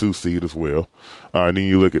 Kentucky with a 2 seed as well. Then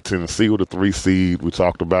you look at Tennessee with a 3 seed. We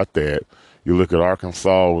talked about that. You look at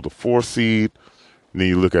Arkansas with a 4 seed. And then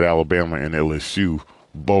you look at Alabama and LSU,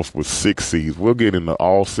 both with 6 seeds. We'll get into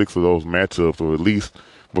all 6 of those matchups, or at least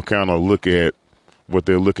we'll kind of look at what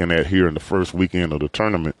they're looking at here in the first weekend of the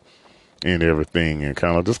tournament and everything, and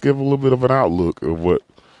kind of just give a little bit of an outlook of what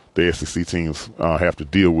the SEC teams have to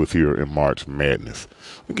deal with here in March Madness.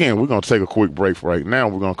 Again, we're going to take a quick break right now.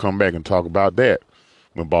 We're going to come back and talk about that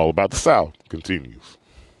when Ball About the South continues.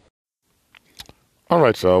 All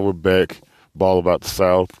right, y'all, we're back. Ball About the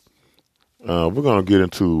South. We're going to get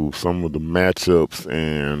into some of the matchups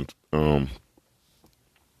and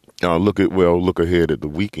look ahead at the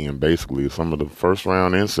weekend, basically. Some of the first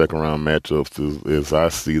round and second round matchups as I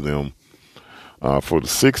see them. For the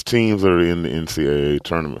 6 teams that are in the NCAA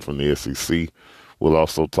tournament from the SEC, we'll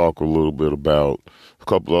also talk a little bit about a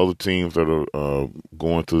couple of other teams that are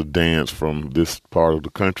going to the dance from this part of the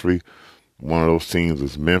country. One of those teams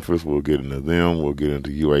is Memphis. We'll get into them. We'll get into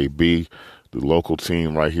UAB, the local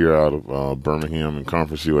team right here out of Birmingham and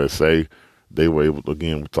Conference USA. They were able to,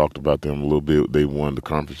 again, we talked about them a little bit. They won the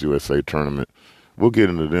Conference USA tournament. We'll get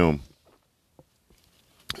into them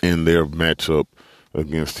in their matchup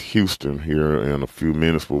against Houston here in a few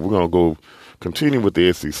minutes, but we're going to go continue with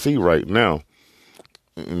the SEC right now.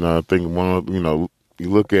 And I think you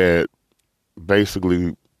look at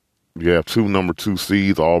basically you have 2 number 2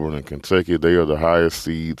 seeds, Auburn and Kentucky. They are the highest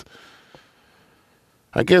seeds.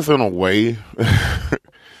 I guess in a way,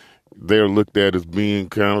 they're looked at as being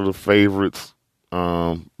kind of the favorites,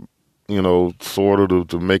 sort of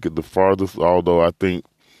to make it the farthest, although I think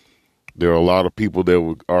there are a lot of people that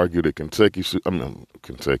would argue that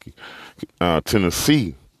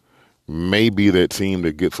Tennessee may be that team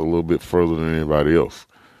that gets a little bit further than anybody else.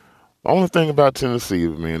 The only thing about Tennessee,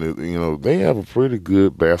 man, is, they have a pretty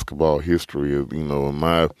good basketball history. In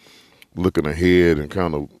my looking ahead and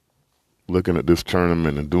kind of looking at this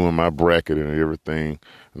tournament and doing my bracket and everything,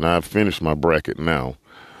 and I've finished my bracket now.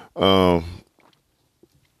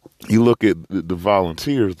 You look at the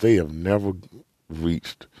Volunteers; they have never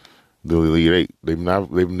reached the Elite Eight. They've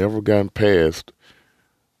never gotten past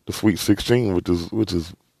the Sweet 16, which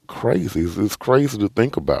is crazy. It's crazy to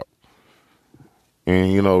think about.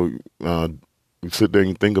 And you sit there and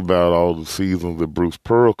you think about all the seasons that Bruce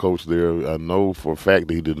Pearl coached there. I know for a fact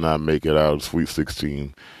that he did not make it out of the Sweet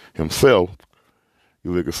 16 himself.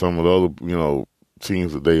 You look at some of the other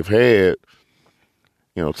teams that they've had.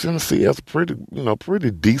 Tennessee has a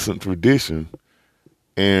pretty decent tradition.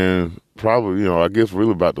 And probably, I guess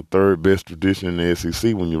really about the third best tradition in the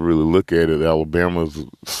SEC when you really look at it. Alabama's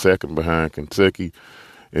second behind Kentucky.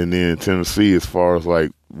 And then Tennessee as far as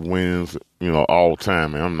like wins, all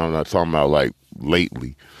time. And I'm not talking about like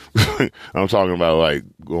lately. I'm talking about like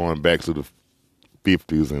going back to the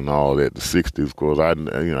 50s and all that, the 60s. Of course, I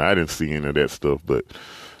didn't see any of that stuff. But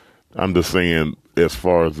I'm just saying as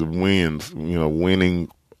far as the wins, winning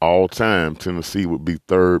all time, Tennessee would be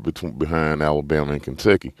third behind Alabama and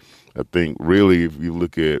Kentucky. I think really if you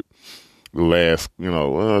look at the last,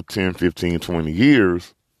 10, 15, 20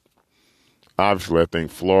 years, Obviously, I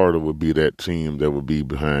think Florida would be that team that would be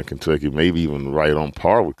behind Kentucky, maybe even right on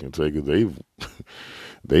par with Kentucky.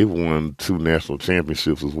 They've won 2 national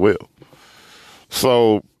championships as well.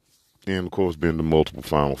 So, and of course, been to multiple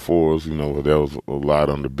Final Fours. You know, that was a lot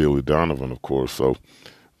under Billy Donovan, of course. So,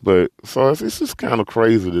 it's just kind of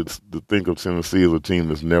crazy to think of Tennessee as a team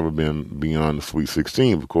that's never been beyond the Sweet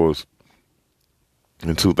 16. Of course,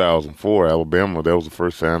 in 2004, Alabama, that was the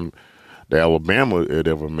first time that Alabama had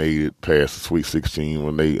ever made it past the Sweet 16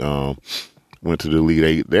 when they went to the Elite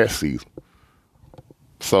Eight that season.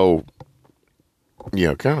 So,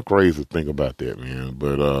 yeah, kind of crazy to think about that, man.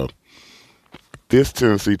 But this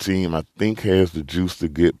Tennessee team, I think, has the juice to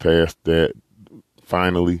get past that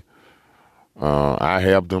finally. I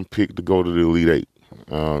have them picked to go to the Elite Eight.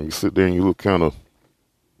 You sit there and you look kind of,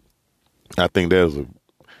 I think that's a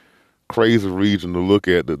crazy region to look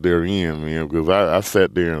at that they're in, man, because I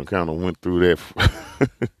sat there and kind of went through that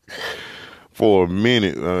for a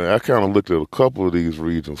minute. I kind of looked at a couple of these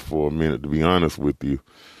regions for a minute, to be honest with you.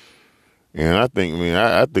 And I think, man,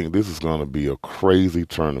 I think this is going to be a crazy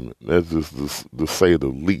tournament. That's just to say the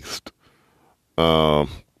least. I'm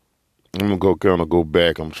gonna go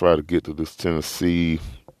back. I'm trying to get to this Tennessee.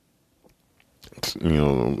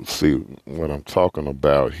 See what I'm talking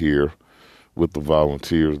about here with the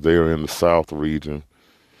Volunteers. They're in the South region,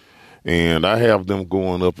 and I have them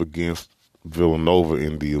going up against Villanova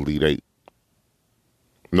in the Elite Eight.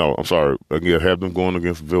 No, I'm sorry. Again, I have them going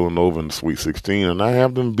against Villanova in the Sweet 16, and I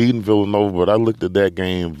have them beating Villanova, but I looked at that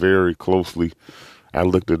game very closely. I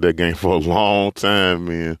looked at that game for a long time,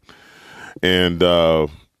 man. And,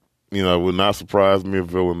 it would not surprise me if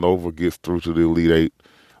Villanova gets through to the Elite Eight.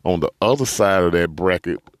 On the other side of that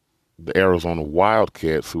bracket, the Arizona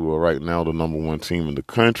Wildcats, who are right now the number one team in the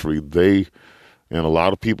country, and a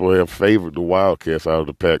lot of people have favored the Wildcats out of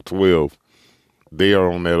the Pac-12. They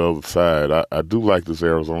are on that other side. I do like this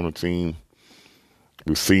Arizona team.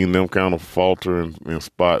 We've seen them kind of falter in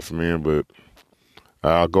spots, man, but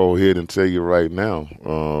I'll go ahead and tell you right now,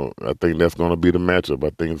 I think that's going to be the matchup. I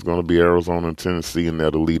think it's going to be Arizona and Tennessee in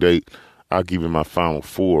that Elite Eight. I'll give you my Final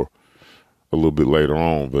Four a little bit later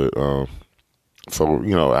on. But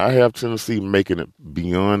I have Tennessee making it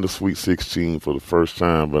beyond the Sweet 16 for the first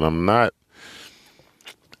time, but I'm not,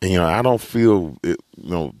 I don't feel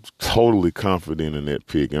totally confident in that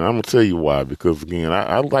pick. And I'm going to tell you why, because, again,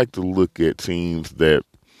 I like to look at teams that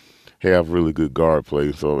have really good guard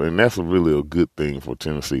play. And that's really a good thing for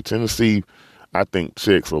Tennessee. Tennessee, I think,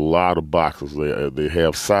 checks a lot of boxes. They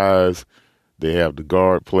have size. They have the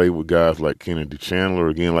guard play with guys like Kennedy Chandler.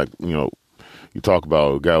 Again, you talk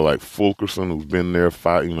about a guy like Fulkerson, who's been there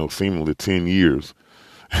seemingly 10 years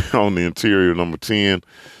on the interior, number 10.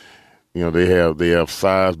 They have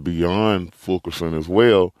size beyond Fulkerson as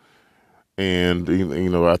well. And,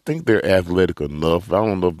 I think they're athletic enough. I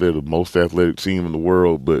don't know if they're the most athletic team in the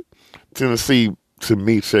world, but Tennessee, to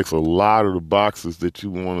me, checks a lot of the boxes that you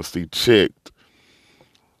want to see checked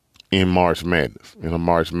in March Madness, in a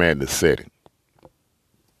March Madness setting.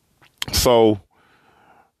 So,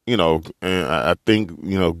 and I think,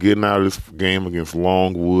 getting out of this game against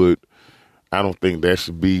Longwood, I don't think that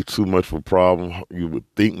should be too much of a problem. You would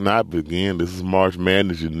think not, but again, this is March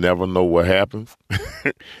Madness. You never know what happens.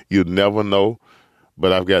 You never know.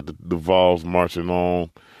 But I've got the Vols marching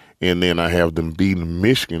on, and then I have them beating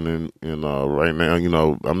Michigan. And right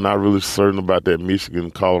now, I'm not really certain about that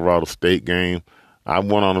Michigan-Colorado State game. I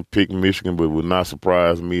went on to pick Michigan, but it would not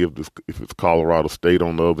surprise me if it's Colorado State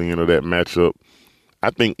on the other end of that matchup. I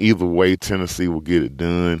think either way, Tennessee will get it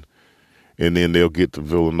done. And then they'll get to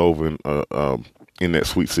Villanova in that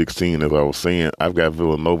Sweet 16. As I was saying, I've got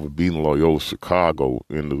Villanova beating Loyola Chicago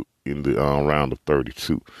in the round of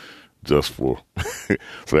 32, just for.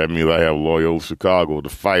 So that means I have Loyola Chicago, the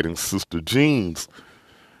Fighting Sister Jeans.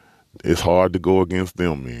 It's hard to go against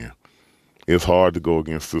them, man. It's hard to go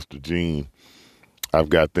against Sister Jean. I've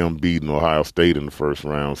got them beating Ohio State in the first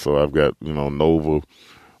round, so I've got Nova,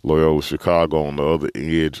 Loyola Chicago on the other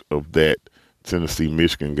edge of that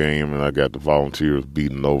Tennessee-Michigan game, and I got the Volunteers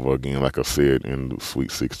beating Nova again, like I said, in the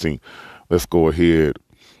Sweet 16. Let's go ahead.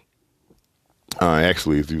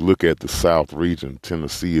 Actually, if you look at the South region,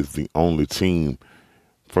 Tennessee is the only team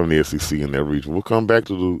from the SEC in that region. We'll come back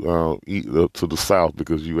to the South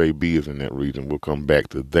because UAB is in that region. We'll come back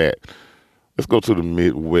to that. Let's go to the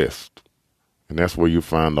Midwest, and that's where you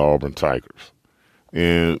find the Auburn Tigers.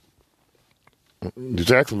 And the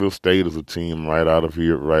Jacksonville State is a team right out of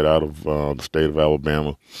here, right out of the state of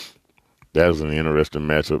Alabama. That is an interesting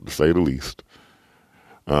matchup, to say the least.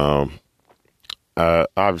 I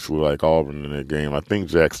obviously like Auburn in that game. I think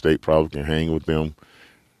Jack State probably can hang with them.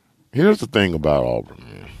 Here's the thing about Auburn,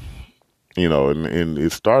 man. and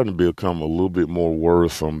it's starting to become a little bit more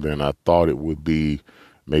worrisome than I thought it would be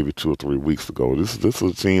maybe 2 or 3 weeks ago. This is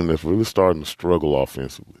a team that's really starting to struggle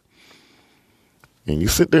offensively. And you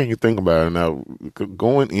sit there and you think about it. Now,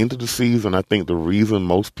 going into the season, I think the reason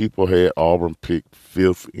most people had Auburn picked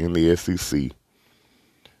fifth in the SEC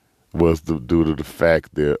was due to the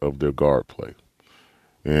fact of their guard play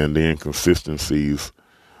and the inconsistencies.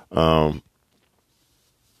 Um,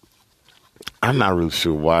 I'm not really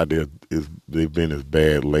sure why they've been as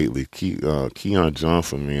bad lately. Keon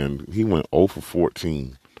Johnson, man, he went 0 for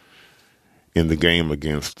 14 in the game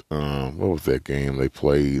against what was that game they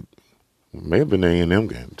played? May have been the A&M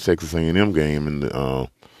game, Texas A&M game in the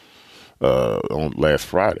on last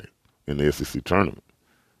Friday in the SEC tournament.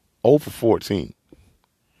 0 for 14.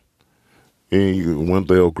 And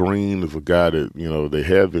Wendell Green is a guy that they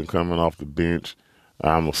have been coming off the bench.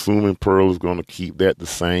 I'm assuming Pearl is going to keep that the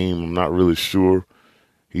same. I'm not really sure.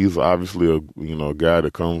 He's obviously a guy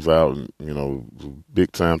that comes out and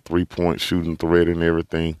big time 3-point shooting threat and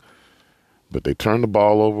everything. But they turn the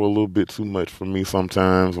ball over a little bit too much for me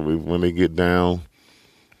sometimes when they get down,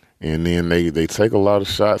 and then they take a lot of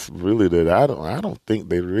shots really that I don't think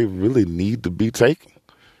they really need to be taking.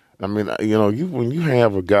 I mean, when you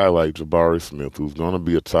have a guy like Jabari Smith who's going to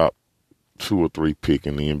be a top 2 or 3 pick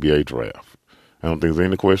in the NBA draft. I don't think there's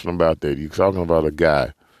any question about that. You're talking about a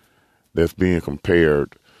guy that's being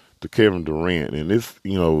compared to Kevin Durant, and this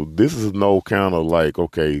is no kind of like,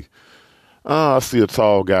 okay, I see a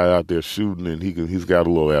tall guy out there shooting, and he's got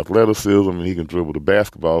a little athleticism, and he can dribble the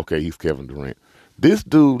basketball. Okay, he's Kevin Durant. This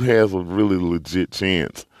dude has a really legit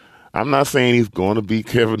chance. I'm not saying he's going to be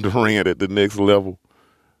Kevin Durant at the next level,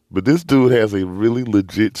 but this dude has a really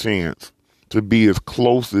legit chance to be as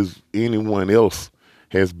close as anyone else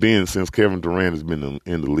has been since Kevin Durant has been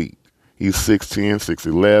in the league. He's 6'10",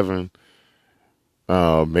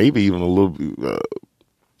 6'11", maybe even a little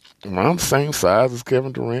around the same size as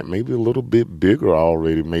Kevin Durant, maybe a little bit bigger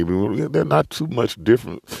already. Maybe they're not too much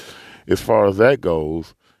different as far as that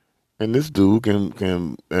goes. And this dude he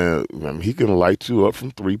can light you up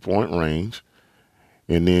from 3-point range.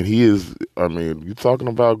 And then you're talking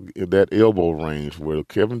about that elbow range where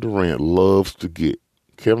Kevin Durant loves to get.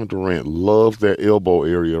 Kevin Durant loves that elbow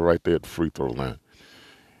area right there at the free throw line.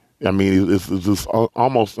 I mean, it's just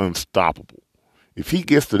almost unstoppable. If he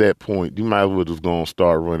gets to that point, you might as well just go and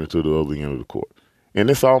start running to the other end of the court. And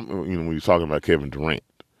it's all, when you're talking about Kevin Durant.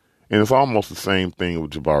 And it's almost the same thing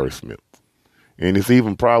with Jabari Smith. And it's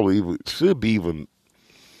should be even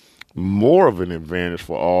more of an advantage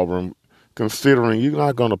for Auburn, considering you're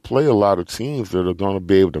not going to play a lot of teams that are going to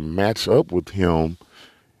be able to match up with him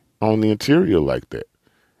on the interior like that.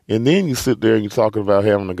 And then you sit there and you're talking about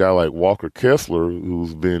having a guy like Walker Kessler,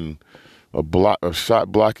 who's been a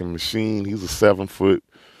shot blocking machine. He's a 7-foot,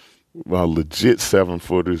 legit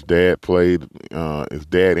 7-footer. His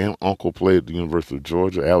dad and uncle played at the University of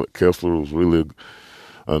Georgia. Alec Kessler was really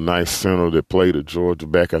a nice center that played at Georgia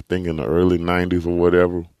back, I think, in the early 90s or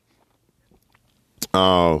whatever.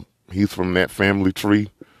 He's from that family tree.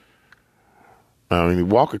 I mean,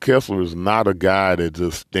 Walker Kessler is not a guy that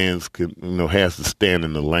just has to stand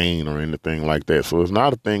in the lane or anything like that. So it's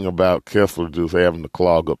not a thing about Kessler just having to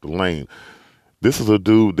clog up the lane. This is a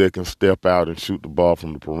dude that can step out and shoot the ball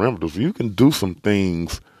from the perimeter. So you can do some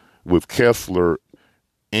things with Kessler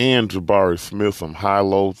and Jabari Smith, some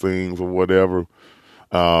high-low things or whatever,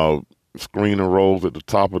 screen and rolls at the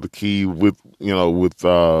top of the key with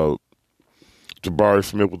Jabari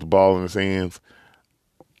Smith with the ball in his hands.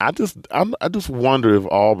 I just wonder if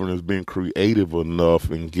Auburn has been creative enough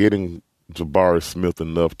in getting Jabari Smith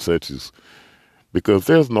enough touches, because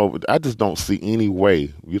I just don't see any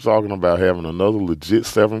way. You're talking about having another legit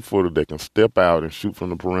 7-footer that can step out and shoot from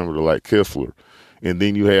the perimeter like Kessler, and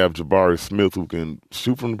then you have Jabari Smith who can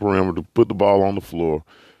shoot from the perimeter, put the ball on the floor.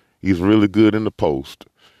 He's really good in the post.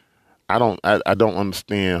 I don't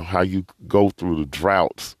understand how you go through the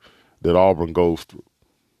droughts that Auburn goes through.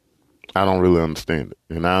 I don't really understand it.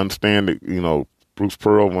 And I understand that, Bruce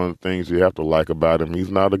Pearl, one of the things you have to like about him,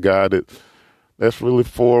 he's not a guy that's really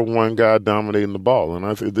one guy dominating the ball. And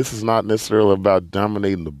I say this is not necessarily about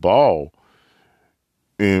dominating the ball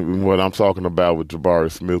in what I'm talking about with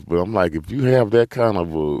Jabari Smith, but I'm like, if you have that kind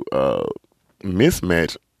of a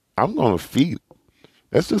mismatch, I'm going to feed it.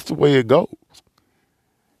 That's just the way it goes.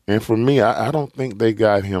 And for me, I don't think they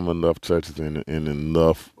got him enough touches in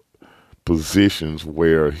enough positions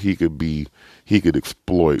where he could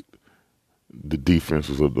exploit the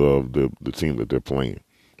defenses of the team that they're playing.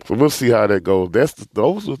 So we'll see how that goes.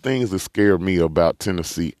 Those are the things that scare me about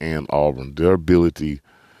Tennessee and Auburn. Their ability,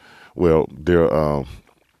 their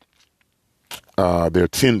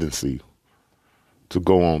tendency to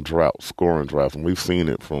go on drought, scoring droughts. And we've seen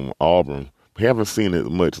it from Auburn. We haven't seen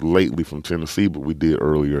it much lately from Tennessee, but we did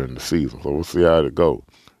earlier in the season. So we'll see how it goes.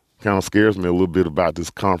 Kind of scares me a little bit about this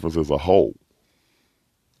conference as a whole,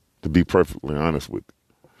 to be perfectly honest with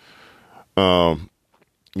you.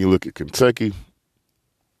 You look at Kentucky.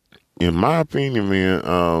 In my opinion,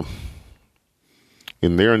 man,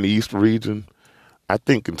 in there in the East region, I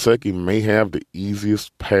think Kentucky may have the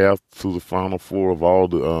easiest path to the Final Four of all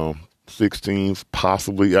the 16s,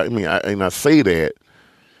 possibly. I mean, I say that,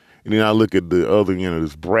 and then I look at the other end of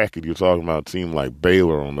this bracket. You're talking about a team like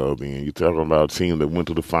Baylor on the other end. You're talking about a team that went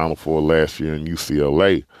to the Final Four last year in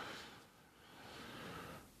UCLA.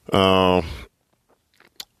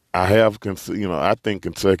 I think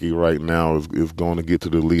Kentucky right now is going to get to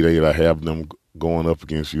the Elite Eight. I have them going up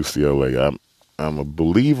against UCLA. I'm a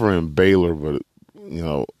believer in Baylor, but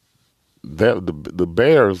that the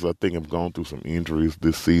Bears, I think, have gone through some injuries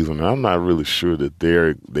this season. And I'm not really sure that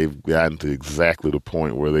they've gotten to exactly the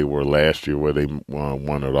point where they were last year, where they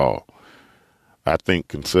won it all. I think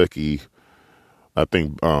Kentucky. I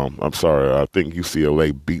think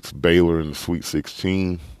UCLA beats Baylor in the Sweet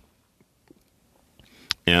 16.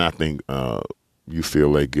 And I think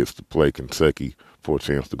UCLA gets to play Kentucky for a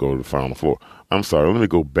chance to go to the Final Four. I'm sorry, let me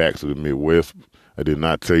go back to the Midwest. I did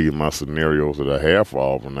not tell you my scenarios that I have for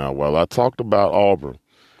Auburn. Now, while I talked about Auburn,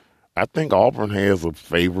 I think Auburn has a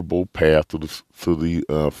favorable path to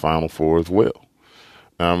the Final Four as well.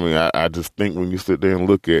 I mean, I just think when you sit there and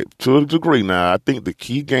look at, to a degree now, I think the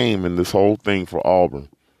key game in this whole thing for Auburn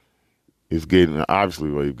is obviously,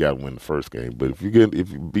 you've got to win the first game, but if you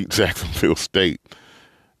beat Jacksonville State,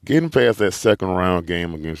 getting past that second round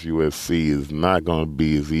game against USC is not going to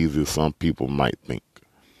be as easy as some people might think.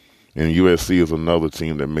 And USC is another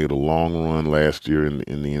team that made a long run last year in the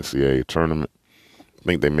NCAA tournament. I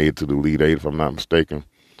think they made it to the Elite Eight, if I'm not mistaken.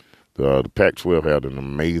 The Pac-12 had an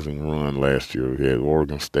amazing run last year. They had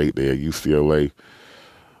Oregon State, they had UCLA.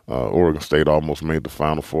 Oregon State almost made the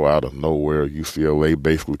Final Four out of nowhere. UCLA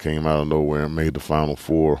basically came out of nowhere and made the Final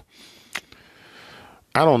Four.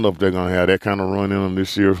 I don't know if they're going to have that kind of run in them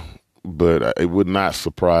this year, but it would not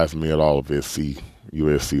surprise me at all if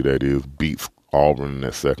USC that is, beats Auburn in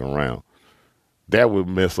that second round. That would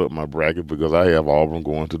mess up my bracket because I have Auburn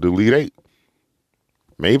going to the Elite Eight.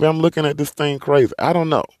 Maybe I'm looking at this thing crazy. I don't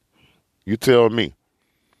know. You tell me.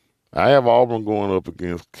 I have Auburn going up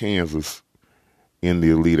against Kansas in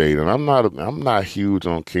the Elite Eight, and I'm not huge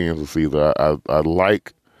on Kansas either. I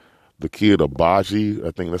like the kid Abaji.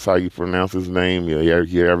 I think that's how you pronounce his name. Yeah,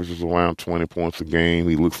 he averages around 20 points a game.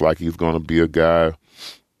 He looks like he's going to be a guy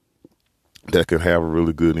that can have a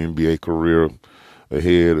really good NBA career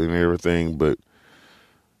ahead and everything. But,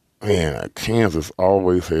 man, Kansas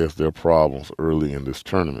always has their problems early in this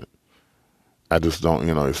tournament. I just don't,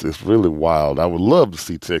 it's really wild. I would love to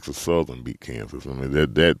see Texas Southern beat Kansas. I mean,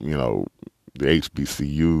 that the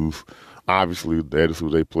HBCUs, obviously that is who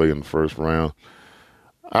they play in the first round.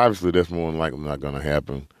 Obviously, that's more than likely not going to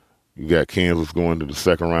happen. You got Kansas going to the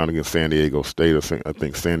second round against San Diego State. I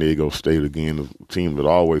think San Diego State, again, is a team that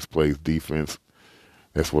always plays defense.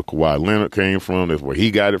 That's where Kawhi Leonard came from. That's where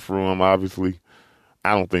he got it from, obviously.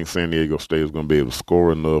 I don't think San Diego State is going to be able to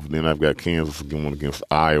score enough. Then I've got Kansas going against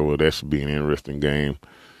Iowa. That should be an interesting game.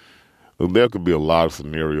 There could be a lot of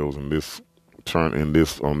scenarios on this side of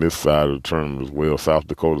the tournament as well. South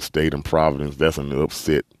Dakota State and Providence, that's an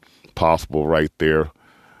upset possible right there.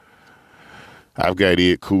 I've got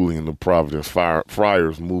Ed Cooley and the Providence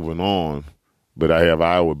Friars moving on, but I have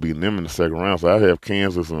Iowa beating them in the second round. So I have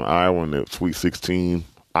Kansas and Iowa in the Sweet 16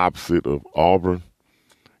 opposite of Auburn.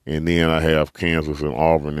 And then I have Kansas and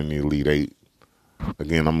Auburn in the Elite Eight.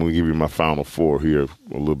 Again, I'm going to give you my Final Four here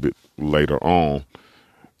a little bit later on.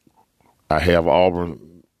 I have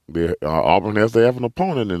Auburn. Auburn has to have an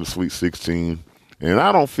opponent in the Sweet 16. And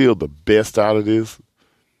I don't feel the best out of this.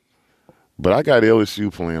 But I got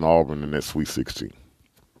LSU playing Auburn in that Sweet 16.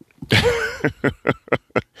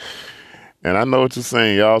 And I know what you're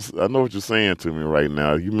saying, y'all. I know what you're saying to me right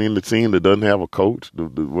now. You mean the team that doesn't have a coach,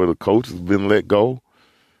 where the coach has been let go?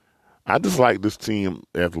 I just like this team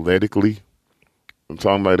athletically. I'm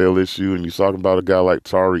talking about LSU, and you're talking about a guy like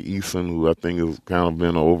Tari Eason, who I think has kind of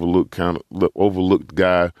been an overlooked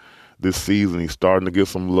guy this season. He's starting to get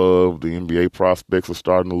some love. The NBA prospects are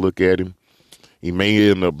starting to look at him. He may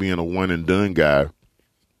end up being a one-and-done guy.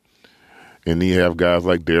 And then you have guys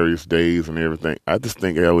like Darius Days and everything. I just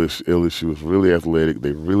think LSU is really athletic.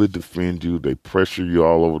 They really defend you. They pressure you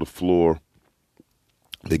all over the floor.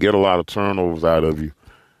 They get a lot of turnovers out of you.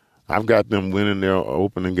 I've got them winning their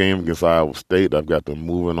opening game against Iowa State. I've got them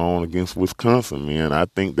moving on against Wisconsin, man. I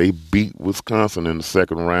think they beat Wisconsin in the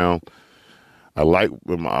second round.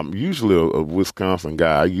 I'm usually a Wisconsin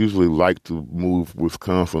guy. I usually like to move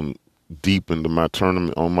Wisconsin deep into my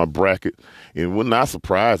tournament on my bracket. It would not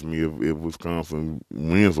surprise me if Wisconsin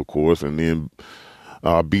wins, of course, and then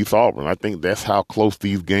beats Auburn. I think that's how close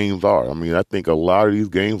these games are. I mean, I think a lot of these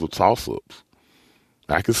games are toss-ups.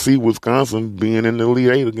 I could see Wisconsin being in the Elite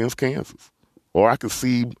Eight against Kansas. Or I could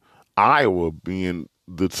see Iowa being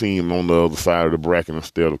the team on the other side of the bracket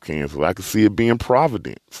instead of Kansas. I could see it being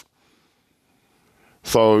Providence.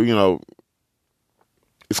 So,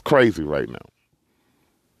 it's crazy right now.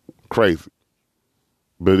 Crazy.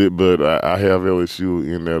 But I have LSU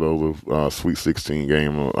in that other Sweet 16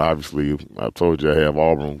 game. Obviously, I told you I have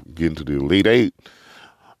Auburn getting to the Elite Eight.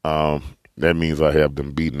 That means I have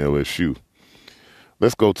them beating LSU.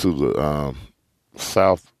 Let's go to the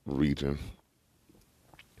South region.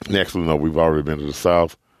 Next, we've already been to the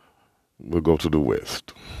South. We'll go to the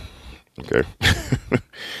West. Okay.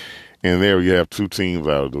 And there you have two teams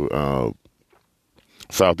out of the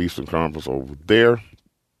Southeastern Conference over there.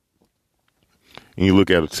 And you look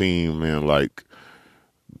at a team, man, like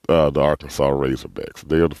the Arkansas Razorbacks.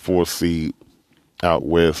 They're the 4th seed out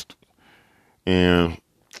west. And,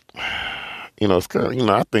 it's kind of,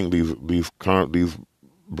 I think these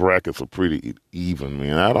brackets are pretty even,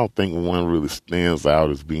 man. I don't think one really stands out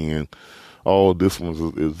as being, this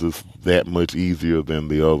one is just that much easier than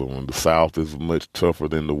the other one. The South is much tougher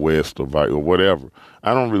than the West or whatever.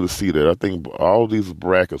 I don't really see that. I think all these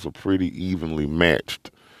brackets are pretty evenly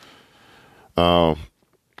matched.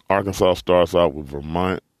 Arkansas starts out with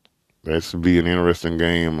Vermont. That should be an interesting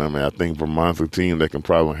game. I mean, I think Vermont's a team that can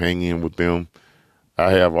probably hang in with them.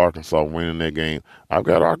 I have Arkansas winning that game. I've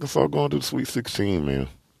got Arkansas going to the Sweet 16, man.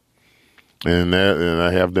 And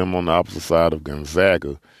I have them on the opposite side of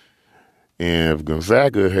Gonzaga. And if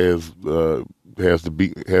Gonzaga has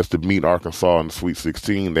to meet Arkansas in the Sweet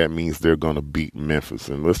 16, that means they're going to beat Memphis.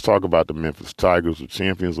 And let's talk about the Memphis Tigers, the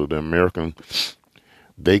champions of the American.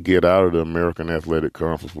 They get out of the American Athletic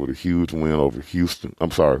Conference with a huge win over Houston.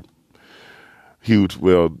 I'm sorry.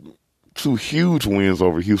 Two huge wins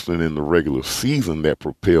over Houston in the regular season that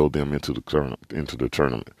propelled them into the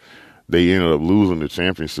tournament. They ended up losing the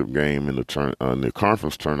championship game in the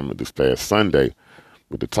conference tournament this past Sunday,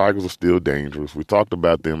 but the Tigers are still dangerous. We talked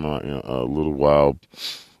about them in a little while.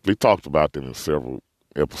 We talked about them in several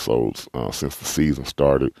episodes since the season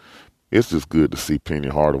started. It's just good to see Penny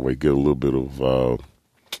Hardaway get a little bit of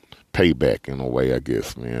payback in a way, I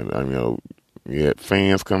guess, man. I mean, you had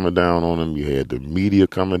fans coming down on him. You had the media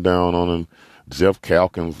coming down on him. Jeff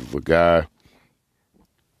Calkins is a guy,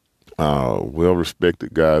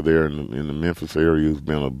 well-respected guy there in the Memphis area. Who's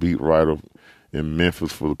been a beat writer in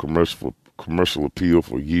Memphis for the commercial appeal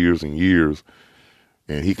for years and years.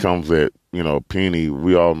 And he comes at, Penny.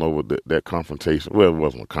 We all know what that confrontation. Well, it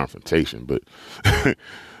wasn't a confrontation, but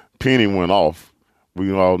Penny went off.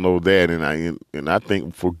 We all know that, and I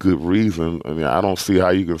think for good reason. I mean, I don't see how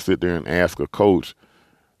you can sit there and ask a coach,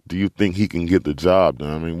 do you think he can get the job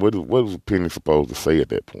done? I mean, what was Penny supposed to say at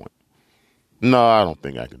that point? No, I don't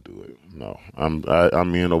think I can do it. No,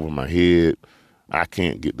 I'm in over my head. I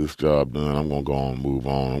can't get this job done. I'm going to go on and move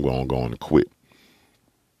on. I'm going to go on and quit.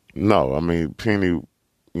 No, I mean, Penny,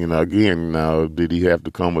 again, now, did he have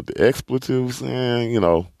to come with the expletives?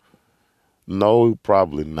 No,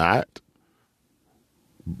 probably not.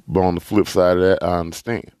 But on the flip side of that, I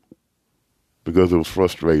understand. Because it was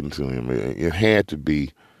frustrating to him. It had to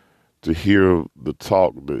be to hear the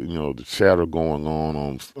talk, the chatter going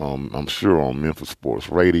on, I'm sure, on Memphis Sports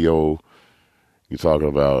Radio. You're talking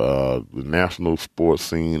about the national sports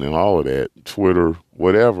scene and all of that, Twitter,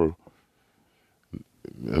 whatever.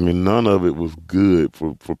 I mean, none of it was good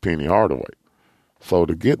for Penny Hardaway. So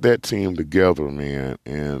to get that team together, man,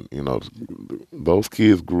 and, those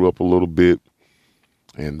kids grew up a little bit,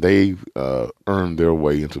 and they earned their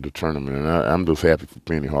way into the tournament. And I'm just happy for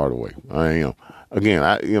Penny Hardaway. I am. Again,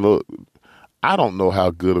 I don't know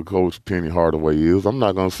how good a coach Penny Hardaway is. I'm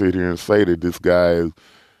not going to sit here and say that this guy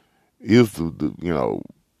is the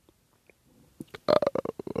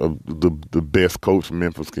best coach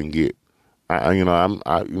Memphis can get.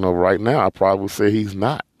 Right now I probably would say he's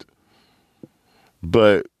not.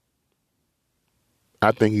 But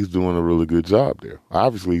I think he's doing a really good job there.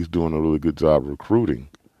 Obviously, he's doing a really good job recruiting.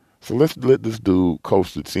 So let's let this dude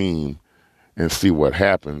coach the team and see what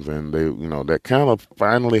happens. And that kind of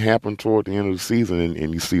finally happened toward the end of the season,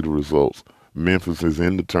 and you see the results. Memphis is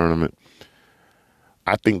in the tournament.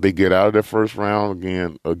 I think they get out of that first round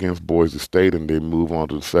again against Boise State, and they move on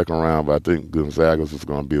to the second round. But I think Gonzaga's is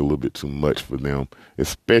going to be a little bit too much for them,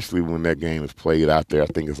 especially when that game is played out there. I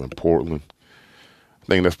think it's in Portland. I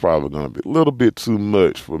think that's probably going to be a little bit too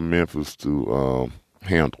much for Memphis to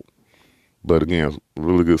handle. But again,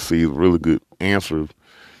 really good season, really good answer,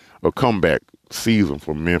 a comeback season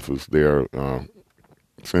for Memphis there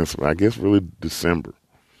since, I guess, really December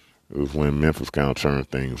is when Memphis kind of turned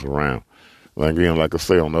things around. Again, like I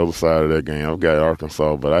say, on the other side of that game, I've got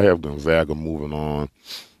Arkansas, but I have Gonzaga moving on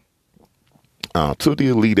to the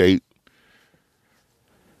Elite Eight,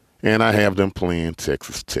 and I have them playing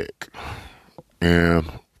Texas Tech. And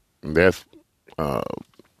that's, I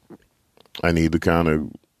need to kind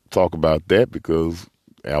of talk about that because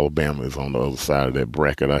Alabama is on the other side of that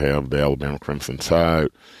bracket. I have the Alabama Crimson Tide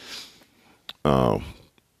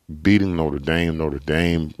beating Notre Dame. Notre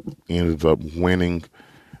Dame ended up winning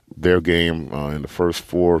their game in the first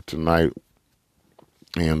four tonight.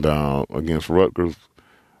 And against Rutgers,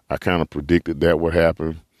 I kind of predicted that would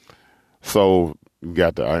happen. So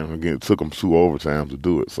again, it took them 2 overtimes to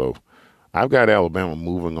do it. So I've got Alabama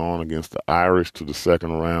moving on against the Irish to the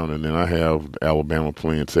second round, and then I have Alabama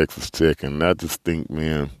playing Texas Tech. And I just think,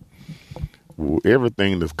 man,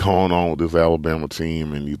 everything that's going on with this Alabama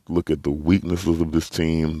team, and you look at the weaknesses of this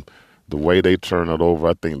team, the way they turn it over,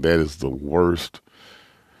 I think that is the worst.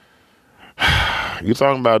 You're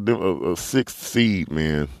talking about a 6th seed,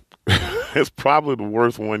 man. It's probably the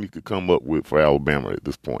worst one you could come up with for Alabama at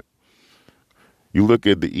this point. You look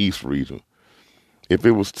at the East region. If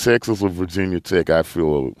it was Texas or Virginia Tech, I'd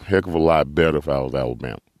feel a heck of a lot better if I was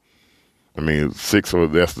Alabama. I mean, that's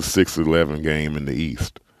the 6-11 game in the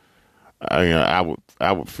East. I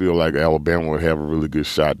would feel like Alabama would have a really good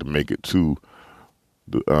shot to make it to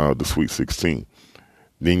the Sweet 16.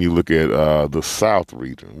 Then you look at the South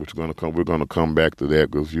region, which we're going to come back to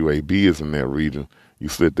that because UAB is in that region. You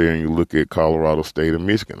sit there and you look at Colorado State and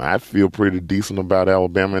Michigan. I feel pretty decent about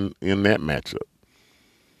Alabama in that matchup.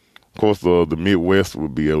 Of course, the Midwest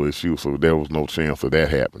would be LSU, so there was no chance of that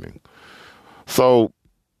happening. So,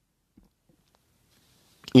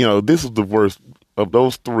 this is the worst of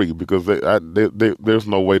those three because there's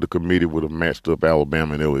no way the committee would have matched up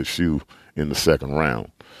Alabama and LSU in the second round.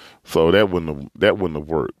 So that wouldn't have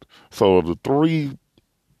worked. So of the 3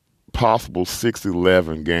 possible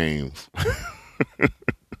 6-11 games,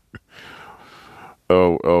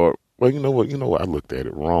 well, you know what? I looked at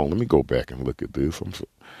it wrong. Let me go back and look at this.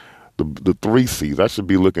 The 3 seeds. I should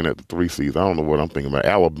be looking at the 3 seeds. I don't know what I'm thinking about.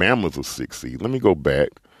 Alabama's a 6 seed. Let me go back.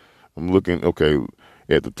 I'm looking, at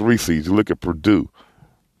the 3 seeds. You look at Purdue.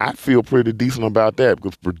 I feel pretty decent about that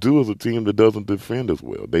because Purdue is a team that doesn't defend as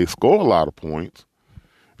well. They score a lot of points.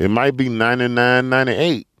 It might be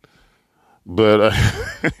 99-98, but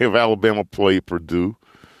if Alabama played Purdue.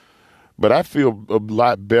 But I feel a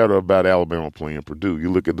lot better about Alabama playing Purdue. You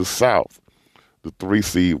look at the South, the 3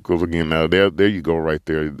 seed, because again, now there you go right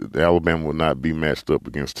there. Alabama will not be matched up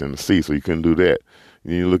against Tennessee, so you couldn't do that.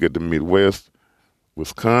 And you look at the Midwest,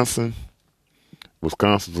 Wisconsin.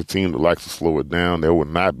 Wisconsin's a team that likes to slow it down. There would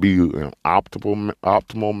not be an optimal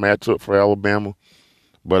matchup for Alabama,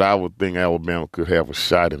 but I would think Alabama could have a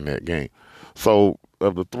shot in that game. So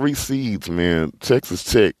of the 3 seeds, man, Texas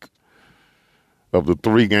Tech, of the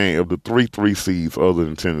 3 seeds other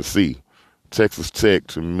than Tennessee, Texas Tech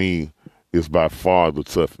to me is by far the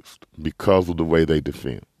toughest because of the way they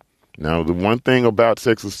defend. Now, the one thing about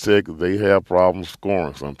Texas Tech is they have problems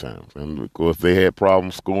scoring sometimes. And of course, they had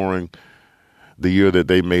problems scoring the year that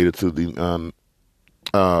they made it to the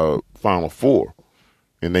Final Four.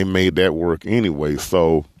 And they made that work anyway.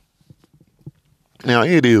 So now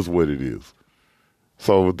it is what it is.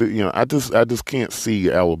 So I just can't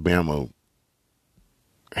see Alabama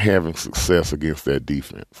having success against that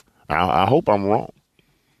defense. I hope I'm wrong.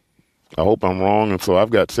 And so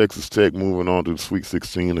I've got Texas Tech moving on to the Sweet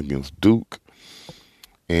 16 against Duke,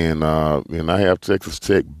 and I have Texas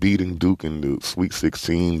Tech beating Duke in the Sweet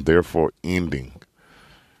 16, therefore ending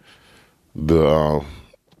the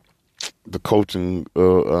coaching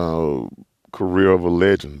career of a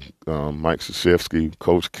legend, Mike Krzyzewski,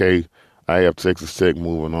 Coach K. I have Texas Tech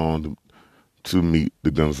moving on to meet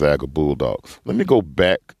the Gonzaga Bulldogs. Let me go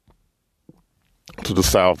back to the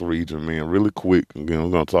South region, man, really quick. Again,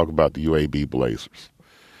 we're going to talk about the UAB Blazers.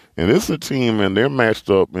 And this is a team, and they're matched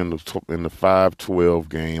up in the 5-12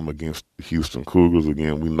 game against the Houston Cougars.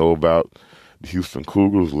 Again, we know about the Houston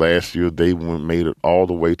Cougars. Last year, they made it all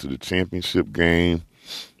the way to the championship game.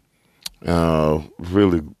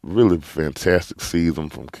 Really, really fantastic season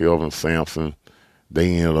from Kelvin Sampson.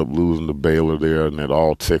 They ended up losing to Baylor there in that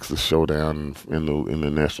all-Texas showdown in the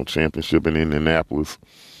national championship in Indianapolis.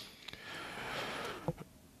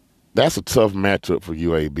 That's a tough matchup for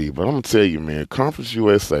UAB, but I'm going to tell you, man, Conference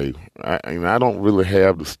USA, I don't really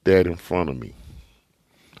have the stat in front of me,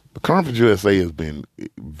 The Conference USA has been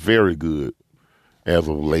very good as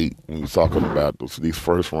of late when you're talking about these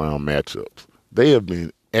first round matchups. They have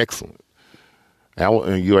been excellent.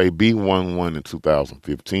 And UAB won one in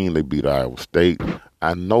 2015. They beat Iowa State.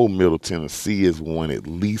 I know Middle Tennessee has won at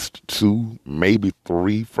least two, maybe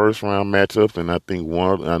three first round matchups, and I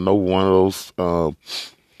know one of those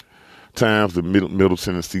times the Middle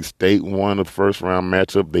Tennessee State won the first round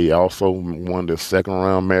matchup. They also won their second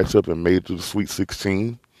round matchup and made it to the Sweet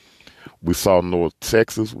 16. We saw North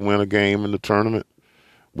Texas win a game in the tournament.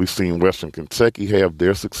 We've seen Western Kentucky have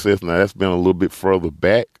their success. Now that's been a little bit further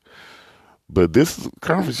back, but this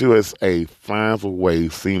Conference USA finds a way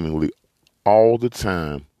seemingly all the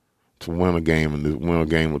time to win a game win a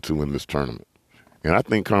game or two in this tournament. And I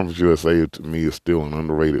think Conference USA to me is still an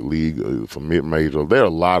underrated league. It's a mid-major. There are a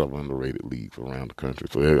lot of underrated leagues around the country,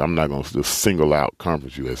 so I'm not going to just single out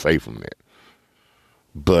Conference USA from that.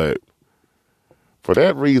 But for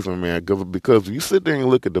that reason, man, because you sit there and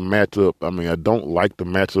look at the matchup, I mean, I don't like the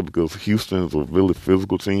matchup because Houston is a really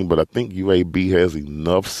physical team, but I think UAB has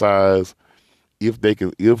enough size if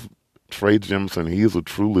Trey Jemison, he's a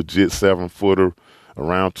true legit 7-footer,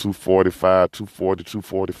 around 245, 240,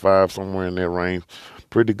 245, somewhere in that range.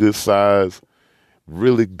 Pretty good size,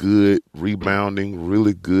 really good rebounding,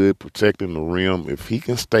 really good protecting the rim. If he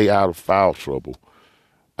can stay out of foul trouble,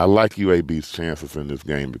 I like UAB's chances in this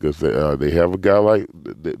game because they have a guy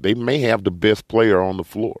they may have the best player on the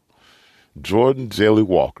floor. Jordan Jelly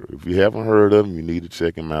Walker. If you haven't heard of him, you need to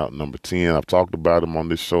check him out. Number 10. I've talked about him on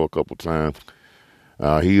this show a couple times.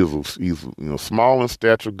 He's small in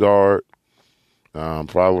stature guard,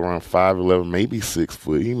 probably around 5'11", maybe 6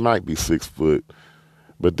 foot. He might be 6 foot.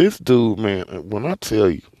 But this dude, man, when I tell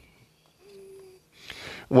you,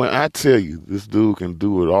 this dude can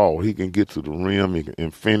do it all. He can get to the rim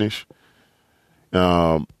and finish.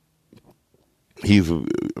 He's a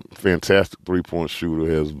fantastic three-point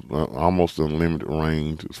shooter, has almost unlimited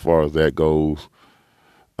range as far as that goes.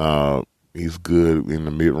 He's good in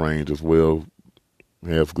the mid-range as well.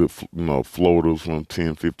 He has good, floaters from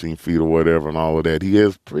 10, 15 feet or whatever and all of that. He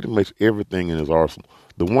has pretty much everything in his arsenal.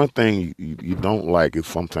 The one thing you don't like is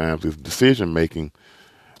sometimes his decision-making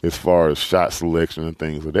as far as shot selection and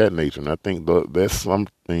things of that nature. And I think that's some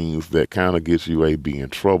things that kind of gets UAB in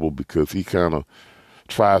trouble because he kind of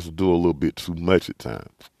tries to do a little bit too much at times.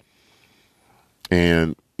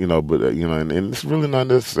 And, and it's really not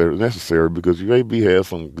necessary because UAB has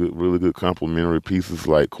some really good complementary pieces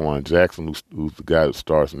like Quan Jackson, who's the guy that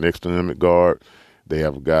starts next to him at guard. They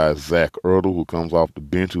have a guy, Zach Ertl, who comes off the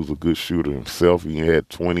bench, who's a good shooter himself. He had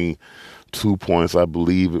 22 points, I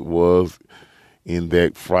believe it was, in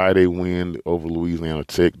that Friday win over Louisiana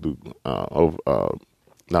Tech,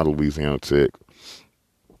 not Louisiana Tech.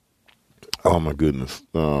 Oh my goodness!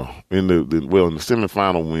 In the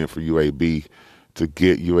semifinal win for UAB to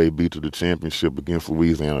get UAB to the championship against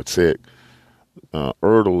Louisiana Tech.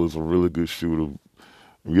 Ertl is a really good shooter.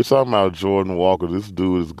 You're talking about Jordan Walker. This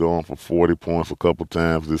dude has gone for 40 points a couple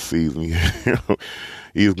times this season.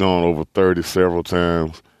 He's gone over 30 several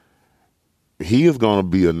times. He is going to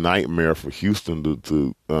be a nightmare for Houston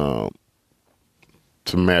to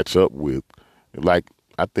match up with. Like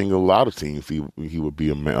I think a lot of teams he would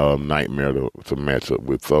be a nightmare to match up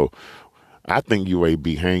with. So I think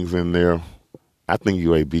UAB hangs in there. I think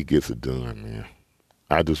UAB gets it done, man.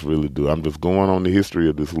 I just really do. I'm just going on the history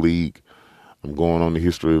of this league. I'm going on the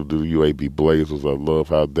history of the UAB Blazers. I love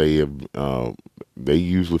how they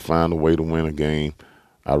usually find a way to win a game.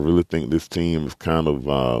 I really think this team has kind of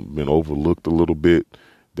been overlooked a little bit.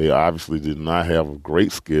 They obviously did not have a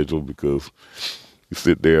great schedule because you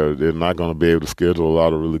sit there, they're not going to be able to schedule a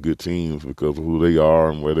lot of really good teams because of who they are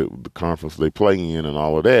and where the conference they play in and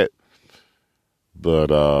all of that.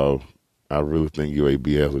 But I really think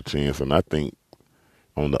UAB has a chance. And I think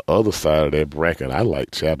on the other side of that bracket, I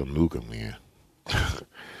like Chattanooga, man.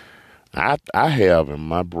 I have in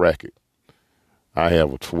my bracket, I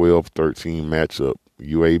have a 12-13 matchup,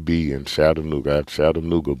 UAB and Chattanooga. I have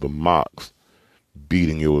Chattanooga, the Mocs,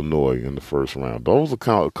 beating Illinois in the first round. Those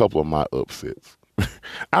are a couple of my upsets.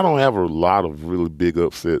 I don't have a lot of really big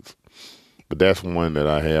upsets, but that's one that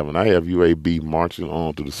I have. And I have UAB marching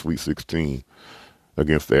on to the Sweet 16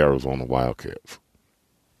 against the Arizona Wildcats.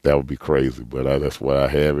 That would be crazy, but that's why I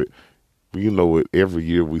have it. You know it. Every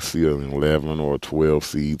year we see an 11 or a 12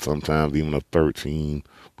 seed, sometimes even a 13.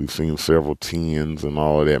 We've seen several 10s and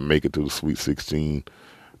all of that make it to the Sweet 16.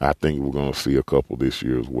 I think we're going to see a couple this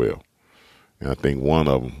year as well. And I think one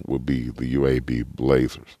of them would be the UAB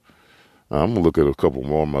Blazers. I'm going to look at a couple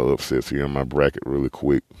more of my upsets here in my bracket really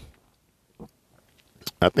quick.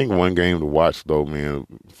 I think one game to watch though, man,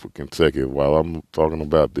 for Kentucky. While I'm talking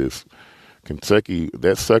about this, Kentucky,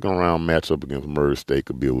 that second round matchup against Murray State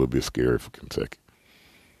could be a little bit scary for Kentucky.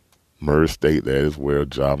 Murray State, that is where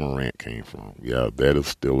Ja Morant came from. Yeah, that is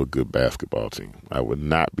still a good basketball team. I would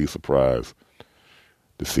not be surprised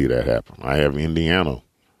to see that happen. I have Indiana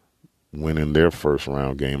winning their first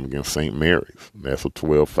round game against St. Mary's. That's a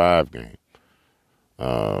 12-5 game.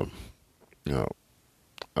 Uh, you know,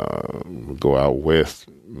 we'll go out west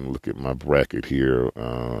and look at my bracket here.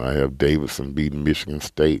 I have Davidson beating Michigan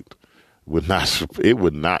State. It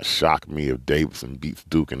would not shock me if Davidson beats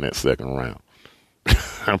Duke in that second round.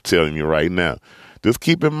 I'm telling you right now. Just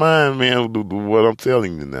keep in mind, man, what I'm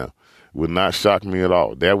telling you now. Would not shock me at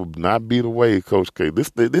all. That would not be the way, Coach K.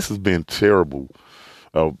 This has been terrible,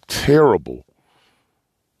 a terrible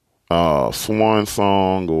swan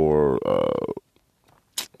song or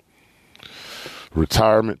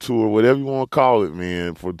retirement tour, whatever you want to call it,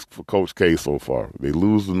 man, for Coach K so far. They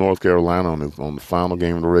lose to North Carolina on the final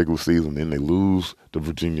game of the regular season, then they lose to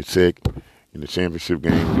Virginia Tech in the championship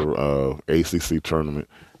game of the ACC tournament,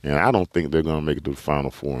 and I don't think they're going to make it to the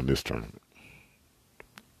Final Four in this tournament.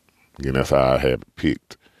 Again, that's how I have it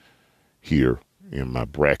picked here in my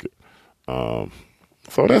bracket. So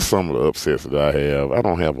that's some of the upsets that I have. I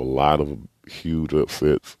don't have a lot of huge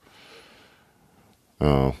upsets.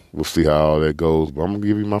 We'll see how all that goes, but I'm going to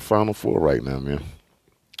give you my Final Four right now, man.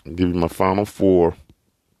 I'll give you my Final Four.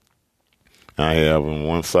 I have on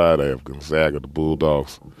one side, I have Gonzaga, the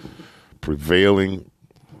Bulldogs, prevailing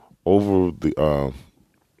over the,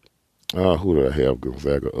 who did I have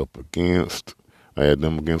Gonzaga up against? I had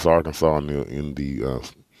them against Arkansas in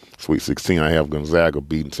the Sweet 16. I have Gonzaga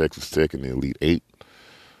beating Texas Tech in the Elite Eight.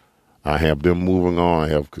 I have them moving on. I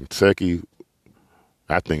have Kentucky.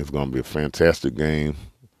 I think it's going to be a fantastic game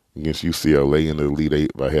against UCLA in the Elite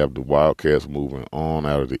Eight. I have the Wildcats moving on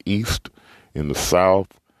out of the East. In the South,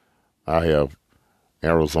 I have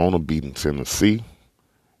Arizona beating Tennessee.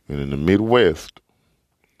 And in the Midwest,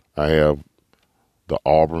 I have the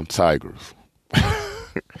Auburn Tigers.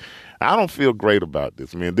 I don't feel great about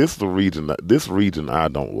this, man. This is the region. This region I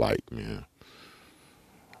don't like, man.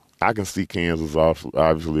 I can see Kansas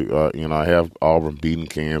obviously. I have Auburn beating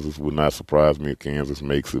Kansas. Would not surprise me if Kansas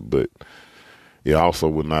makes it, but it also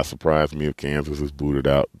would not surprise me if Kansas is booted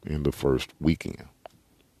out in the first weekend.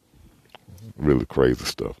 Really crazy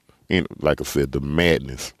stuff. And like I said, the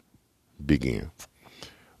madness begins.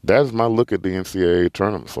 That's my look at the NCAA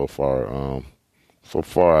tournament so far.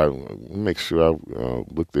 I make sure I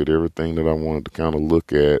looked at everything that I wanted to kind of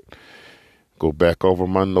look at. Go back over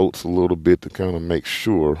my notes a little bit to kind of make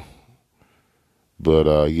sure.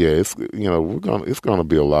 But yeah, it's gonna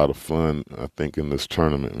be a lot of fun, I think, in this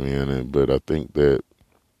tournament, man. But I think that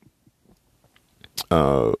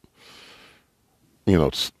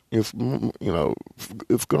it's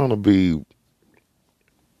gonna be.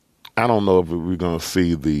 I don't know if we're gonna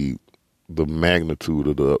see the magnitude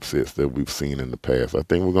of the upsets that we've seen in the past. I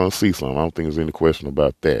think we're gonna see some. I don't think there's any question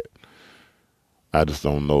about that. I just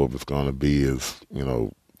don't know if it's gonna be as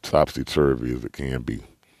topsy-turvy as it can be.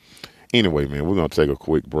 Anyway, man, we're going to take a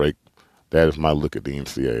quick break. That is my look at the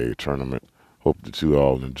NCAA tournament. Hope that you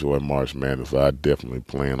all enjoy March Madness. I definitely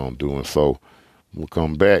plan on doing so. We'll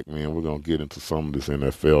come back, man. We're going to get into some of this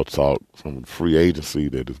NFL talk, some free agency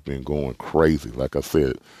that has been going crazy. Like I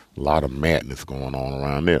said, a lot of madness going on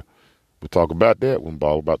around there. We'll talk about that when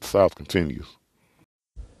Ball About the South continues.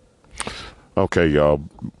 Okay, y'all,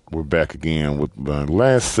 we're back again with the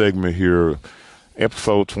last segment here,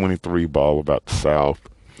 episode 23, Ball About the South.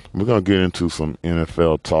 We're going to get into some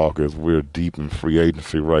NFL talk as we're deep in free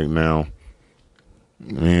agency right now.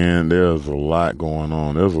 And there's a lot going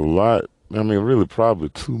on. There's a lot, I mean, really probably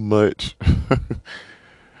too much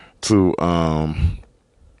to,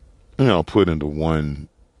 put into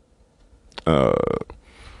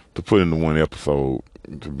one episode,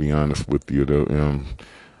 to be honest with you.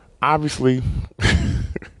 Obviously,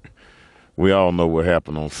 we all know what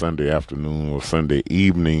happened on Sunday afternoon or Sunday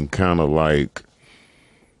evening, kind of like,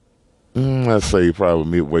 I'd say probably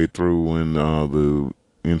midway through when the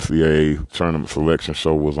NCAA tournament selection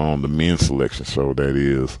show was on, the men's selection show, that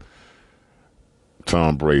is.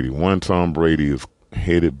 Tom Brady. Tom Brady is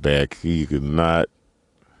headed back. He could not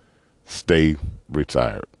stay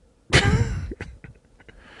retired.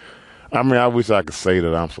 I mean, I wish I could say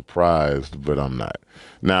that I'm surprised, but I'm not.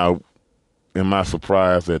 Now, am I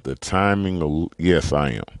surprised at the timing? Yes, I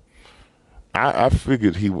am. I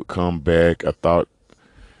figured he would come back. I thought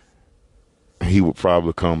he would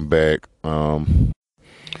probably come back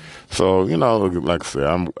So, like I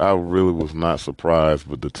said, I really was not surprised,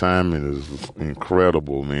 but the timing is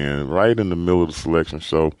incredible, man. Right in the middle of the selection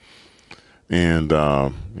show, and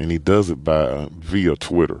he does it by via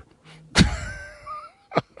Twitter.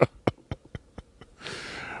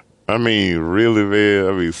 I mean, really, man.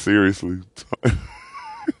 I mean, seriously.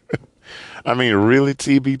 I mean, really,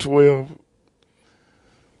 TB12.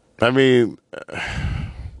 I mean,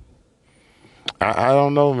 I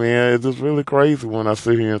don't know, man. It's just really crazy when I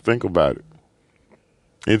sit here and think about it.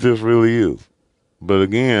 It just really is. But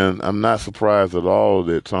again, I'm not surprised at all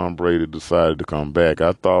that Tom Brady decided to come back.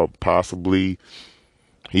 I thought possibly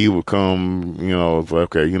he would come, it's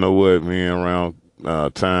like, okay, you know what, man, around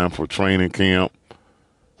time for training camp,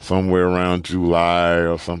 somewhere around July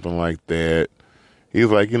or something like that. He's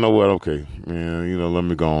like, you know what, okay, man, let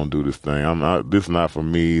me go and do this thing. This is not for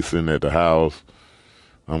me sitting at the house.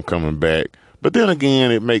 I'm coming back. But then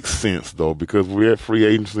again, it makes sense though, because we're at free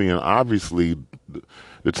agency, and obviously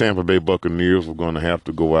the Tampa Bay Buccaneers were going to have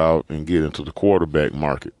to go out and get into the quarterback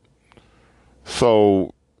market.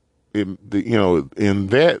 So, in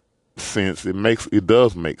that sense, it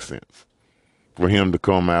does make sense for him to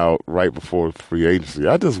come out right before free agency.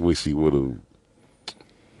 I just wish he would have,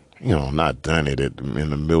 not done it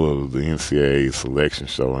in the middle of the NCAA selection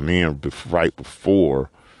show, and then right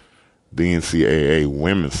before the NCAA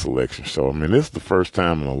women's selection show. I mean, this is the first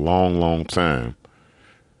time in a long, long time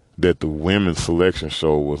that the women's selection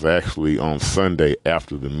show was actually on Sunday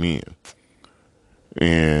after the men.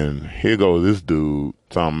 And here goes this dude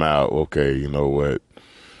talking about, okay, you know what?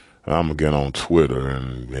 I'm going to get on Twitter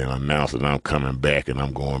and announce that I'm coming back and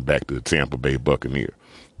I'm going back to the Tampa Bay Buccaneers.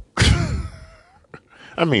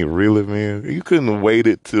 I mean, really, man? You couldn't have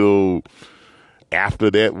waited till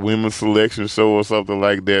after that women's selection show or something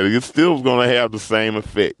like that. It still was going to have the same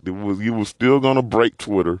effect. You were still going to break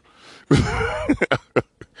Twitter.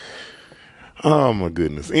 Oh, my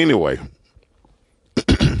goodness. Anyway,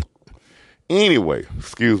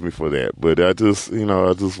 excuse me for that, but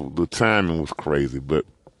the timing was crazy. But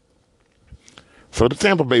so the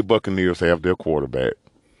Tampa Bay Buccaneers have their quarterback.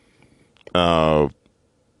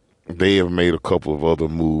 They have made a couple of other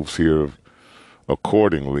moves here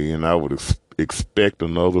accordingly, and I would expect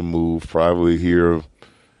another move probably here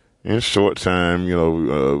in a short time.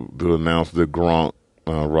 To announce that Rob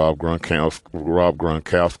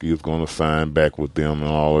Gronkowski is going to sign back with them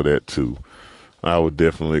and all of that too. I would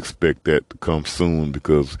definitely expect that to come soon,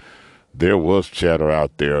 because there was chatter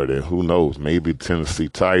out there that, who knows, maybe Tennessee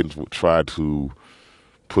Titans would try to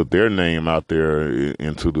put their name out there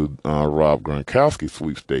into the Rob Gronkowski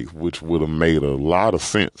sweepstakes, which would have made a lot of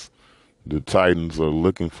sense. The Titans are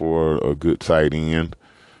looking for a good tight end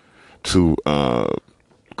to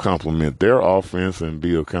complement their offense and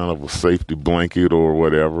be a kind of a safety blanket or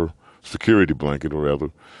whatever, security blanket or whatever,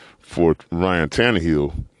 for Ryan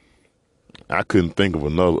Tannehill. I couldn't think of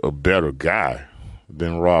a better guy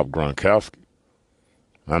than Rob Gronkowski.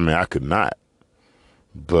 I mean, I could not.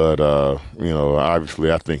 But,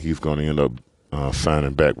 obviously I think he's going to end up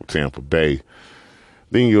signing back with Tampa Bay.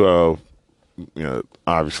 Then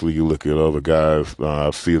obviously you look at other guys.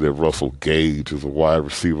 I see that Russell Gage is a wide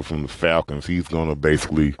receiver from the Falcons. He's going to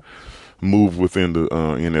basically move within the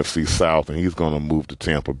NFC South, and he's going to move to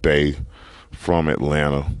Tampa Bay from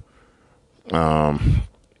Atlanta.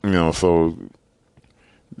 So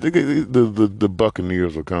the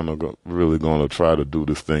Buccaneers are kind of really going to try to do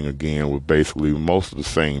this thing again with basically most of the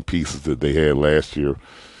same pieces that they had last year.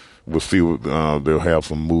 We'll see what they'll have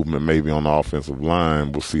some movement maybe on the offensive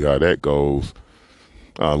line. We'll see how that goes.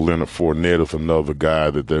 Leonard Fournette is another guy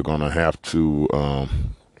that they're going to have to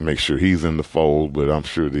make sure he's in the fold, but I'm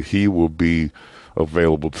sure that he will be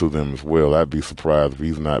available to them as well. I'd be surprised if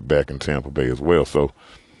he's not back in Tampa Bay as well. So,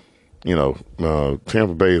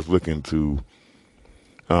 Tampa Bay is looking to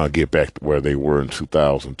get back to where they were in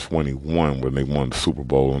 2021 when they won the Super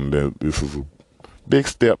Bowl, and this is a big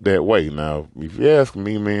step that way. Now, if you ask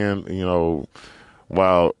me, man,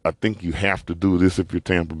 while I think you have to do this if you're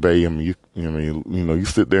Tampa Bay, I mean, you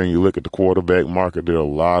sit there and you look at the quarterback market. There are a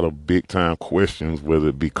lot of big time questions, whether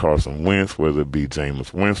it be Carson Wentz, whether it be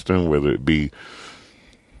Jameis Winston, whether it be,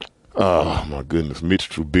 oh my goodness, Mitch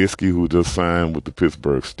Trubisky, who just signed with the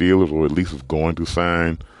Pittsburgh Steelers, or at least is going to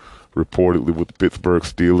sign reportedly with the Pittsburgh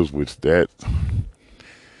Steelers, which that's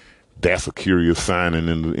a curious signing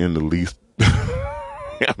in the least.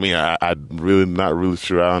 I mean, I'm really not really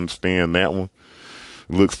sure I understand that one.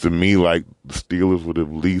 It looks to me like the Steelers would have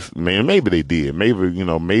at least, man, maybe they did.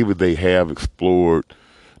 Maybe they have explored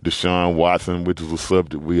Deshaun Watson, which is a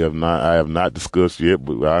subject I have not discussed yet,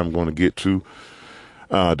 but I'm going to get to.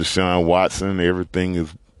 Deshaun Watson, everything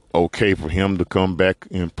is okay for him to come back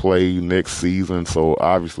and play next season. So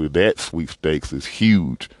obviously that sweepstakes is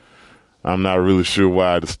huge. I'm not really sure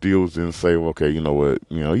why the Steelers didn't say, well, okay, you know what,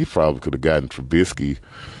 you probably could have gotten Trubisky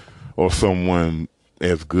or someone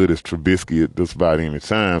as good as Trubisky at just about any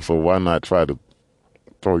time. So why not try to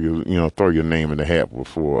throw your name in the hat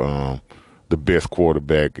before the best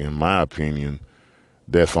quarterback, in my opinion,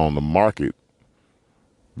 that's on the market?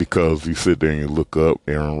 Because you sit there and you look up,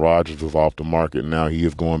 Aaron Rodgers is off the market now. He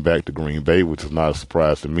is going back to Green Bay, which is not a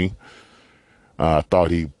surprise to me. I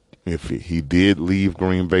thought if he did leave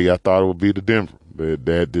Green Bay, I thought it would be to Denver, but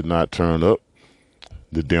that did not turn up.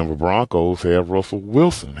 The Denver Broncos have Russell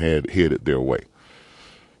Wilson headed their way.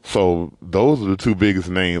 So those are the two biggest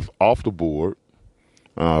names off the board.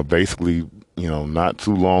 Basically, not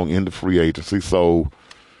too long into free agency. So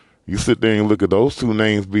you sit there and look at those two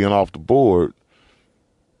names being off the board.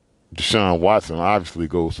 Deshaun Watson obviously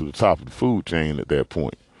goes to the top of the food chain at that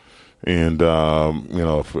point. And,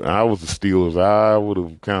 if I was the Steelers, I would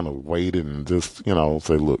have kind of waited and just, say,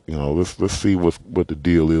 look, let's see what the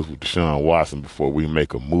deal is with Deshaun Watson before we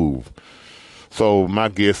make a move. So my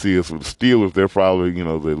guess is with the Steelers, they're probably,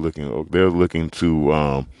 they're looking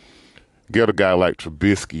to get a guy like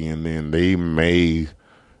Trubisky, and then they may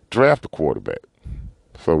draft a quarterback.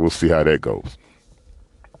 So we'll see how that goes.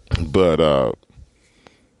 But,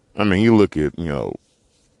 you look at,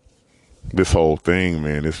 this whole thing,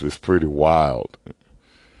 man, it's just pretty wild.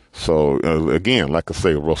 So, again, like I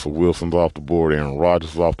say, Russell Wilson's off the board, Aaron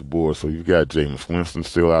Rodgers is off the board, so you've got Jameis Winston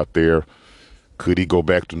still out there. Could he go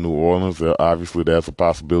back to New Orleans? Obviously, that's a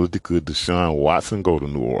possibility. Could Deshaun Watson go to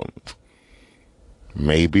New Orleans?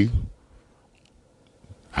 Maybe.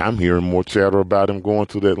 I'm hearing more chatter about him going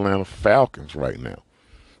to the Atlanta Falcons right now.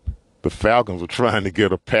 The Falcons are trying to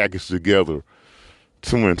get a package together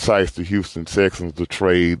to entice the Houston Texans to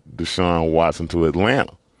trade Deshaun Watson to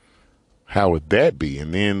Atlanta. How would that be?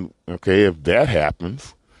 And then, okay, if that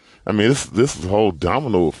happens, this is a whole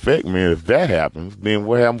domino effect, man. If that happens, then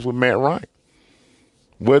what happens with Matt Ryan?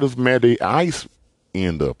 Where does Matty Ice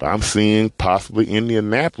end up? I'm seeing possibly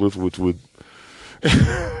Indianapolis, which would,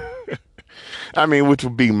 which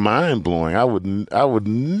would be mind blowing. I would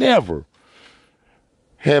never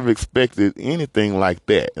have expected anything like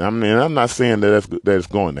that. I'm not saying that it's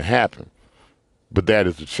going to happen, but that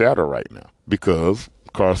is the chatter right now because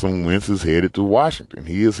Carson Wentz is headed to Washington.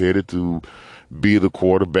 He is headed to be the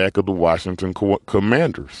quarterback of the Washington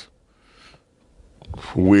Commanders,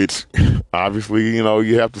 which obviously,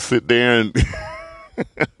 you have to sit there and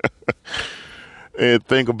and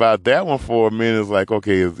think about that one for a minute. It's like,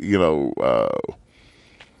 okay,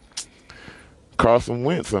 Carson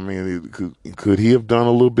Wentz, could he have done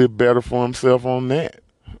a little bit better for himself on that?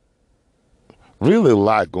 Really a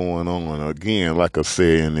lot going on, again, like I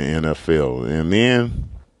said, in the NFL. And then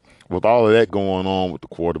with all of that going on with the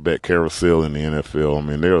quarterback carousel in the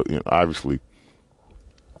NFL, there obviously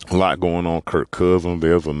a lot going on. Kirk Cousins,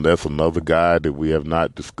 that's another guy that we have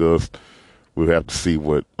not discussed. We'll have to see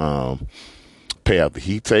what path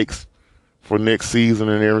he takes for next season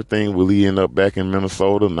and everything. Will he end up back in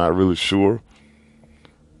Minnesota? Not really sure.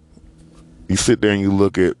 You sit there and you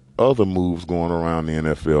look at other moves going around the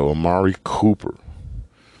NFL. Amari Cooper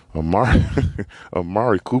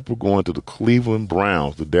going to the Cleveland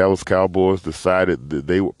Browns. The Dallas Cowboys decided that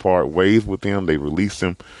they would part ways with him. They released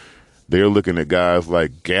him. They're looking at guys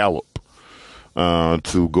like Gallup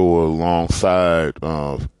to go alongside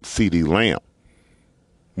CeeDee Lamb,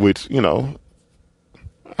 which, I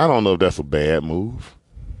don't know if that's a bad move.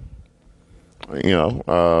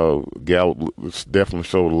 Gallup definitely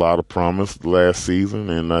showed a lot of promise last season,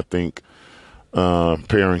 and I think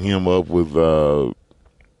pairing him up with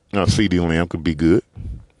CeeDee Lamb could be good.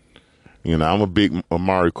 I'm a big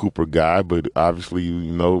Amari Cooper guy, but obviously,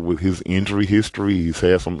 with his injury history, he's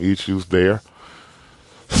had some issues there.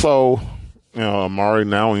 So, Amari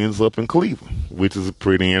now ends up in Cleveland, which is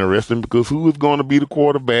pretty interesting because who is going to be the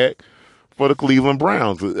quarterback for the Cleveland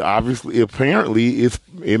Browns? Apparently,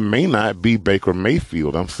 it may not be Baker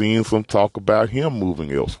Mayfield. I'm seeing some talk about him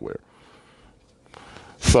moving elsewhere.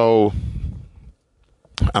 So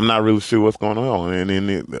I'm not really sure what's going on. And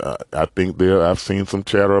then I think I've seen some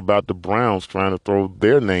chatter about the Browns trying to throw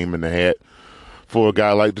their name in the hat for a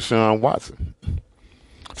guy like Deshaun Watson.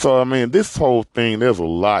 So, this whole thing, there's a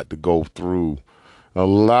lot to go through, a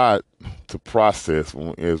lot to process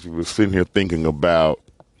as we're sitting here thinking about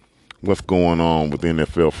what's going on with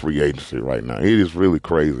NFL free agency right now. It is really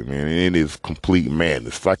crazy, man. And it is complete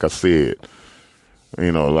madness. Like I said,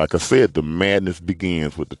 the madness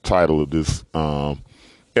begins with the title of this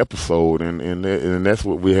episode, and that's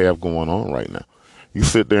what we have going on right now. You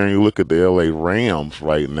sit there and you look at the LA Rams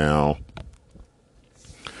right now.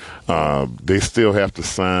 They still have to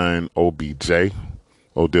sign OBJ,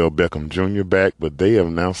 Odell Beckham Jr. back, but they have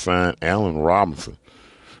now signed Allen Robinson.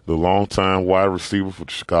 The longtime wide receiver for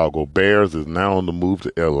the Chicago Bears is now on the move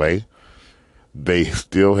to LA. They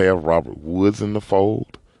still have Robert Woods in the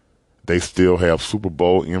fold. They still have Super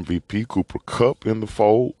Bowl MVP Cooper Kupp in the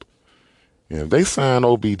fold. And they sign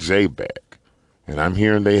OBJ back, and I'm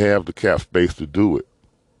hearing they have the cap space to do it.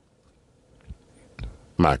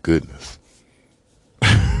 My goodness.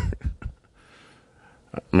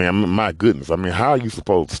 My goodness. I mean, how are you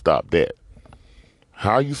supposed to stop that?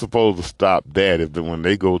 How are you supposed to stop that if when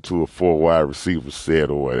they go to a 4 wide receiver set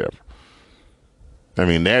or whatever? I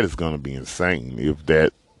mean, that is going to be insane if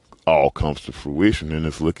that all comes to fruition, and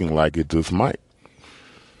it's looking like it just might.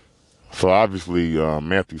 So obviously,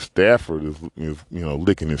 Matthew Stafford is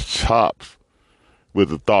licking his chops with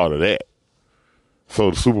the thought of that. So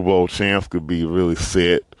the Super Bowl champs could be really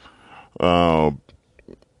set.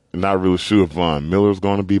 Not really sure if Von Miller's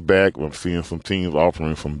going to be back. I'm seeing some teams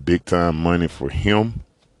offering some big time money for him.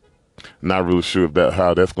 Not really sure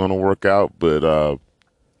how that's going to work out, but I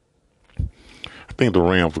think the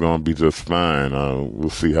Rams are going to be just fine. We'll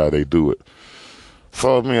see how they do it.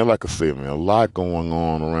 So, man, like I said, man, a lot going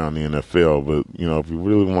on around the NFL. But if you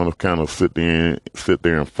really want to kind of sit there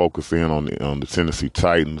and focus in on the Tennessee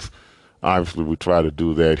Titans, obviously we try to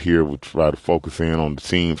do that here. We try to focus in on the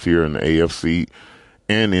teams here in the AFC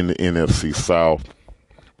and in the NFC South.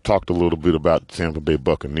 Talked a little bit about the Tampa Bay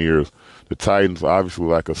Buccaneers. The Titans, obviously,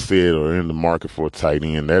 like I said, are in the market for a tight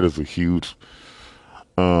end. That is a huge,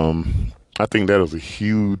 I think that is a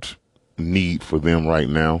huge need for them right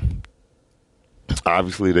now.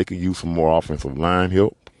 Obviously, they could use some more offensive line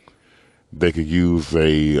help. They could use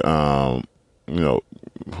Julio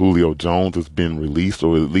Jones has been released,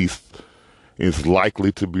 or at least is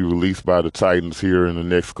likely to be released by the Titans here in the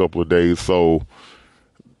next couple of days. So,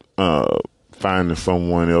 finding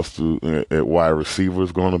someone else at wide receiver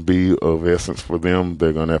is going to be of essence for them.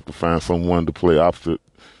 They're going to have to find someone to play opposite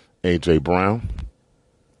A.J. Brown.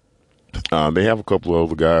 They have a couple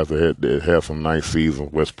of other guys that had some nice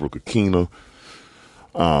seasons. Westbrook-Akina,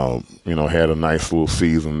 had a nice little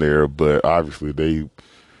season there, but obviously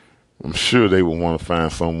I'm sure they would want to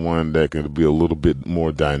find someone that can be a little bit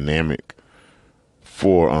more dynamic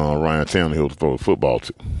for Ryan Tannehill to throw the football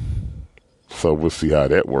to. So we'll see how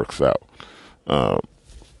that works out.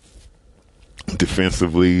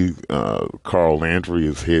 Defensively, Harold Landry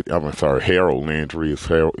is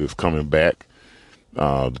coming back.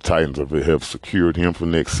 The Titans have secured him for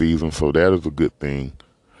next season, so that is a good thing.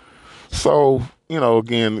 So,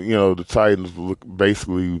 again, the Titans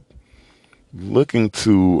basically looking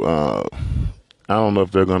to, I don't know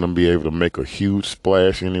if they're going to be able to make a huge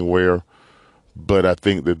splash anywhere, but I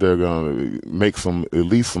think that they're going to make at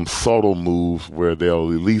least some subtle moves where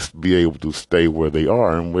they'll at least be able to stay where they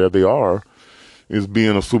are, and where they are is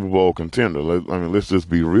being a Super Bowl contender. Let's just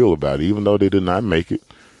be real about it. Even though they did not make it,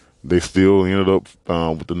 they still ended up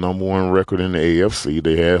with the number 1 record in the AFC.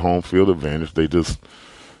 They had home field advantage. They just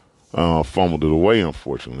fumbled it away,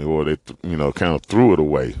 unfortunately, or they kind of threw it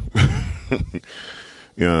away.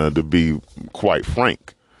 To be quite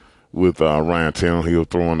frank, with Ryan Tannehill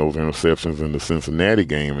throwing those interceptions in the Cincinnati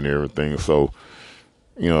game and everything. So,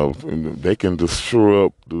 they can just shore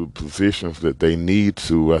up the positions that they need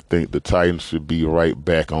to. I think the Titans should be right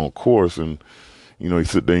back on course. And, you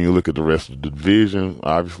sit there and you look at the rest of the division.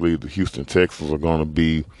 Obviously, the Houston Texans are going to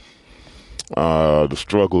be, the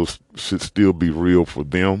struggles should still be real for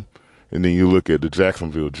them. And then you look at the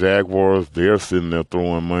Jacksonville Jaguars. They're sitting there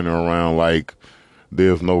throwing money around like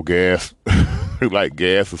there's no gas. Like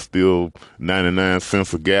gas is still 99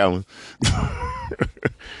 cents a gallon.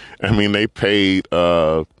 They paid,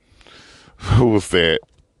 who was that?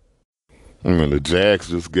 The Jags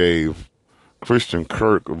just gave Christian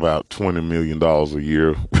Kirk about $20 million a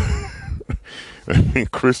year.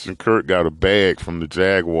 Christian Kirk got a bag from the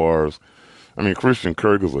Jaguars. Christian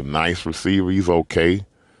Kirk is a nice receiver. He's okay.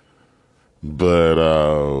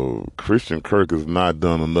 But Christian Kirk has not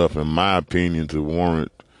done enough, in my opinion, to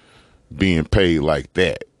warrant being paid like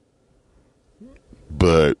that.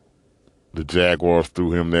 But the Jaguars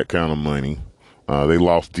threw him that kind of money. They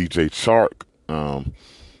lost DJ Chark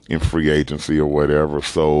in free agency or whatever.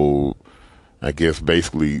 So I guess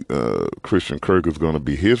basically Christian Kirk is going to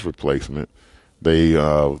be his replacement. They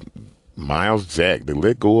Miles Jack. They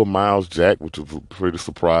let go of Miles Jack, which was pretty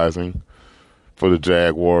surprising for the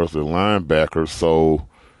Jaguars, the linebacker. So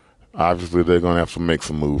obviously they're going to have to make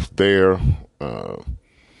some moves there.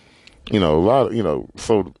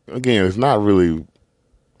 So again, it's not really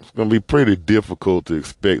it's going to be pretty difficult to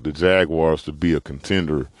expect the Jaguars to be a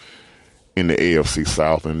contender in the AFC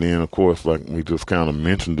South. And then, of course, like we just kind of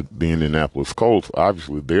mentioned, the Indianapolis Colts,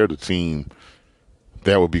 obviously they're the team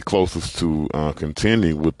that would be closest to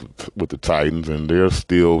contending with the Titans, and they're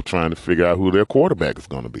still trying to figure out who their quarterback is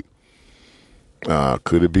going to be.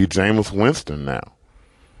 Could it be Jameis Winston now?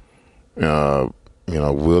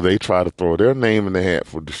 Will they try to throw their name in the hat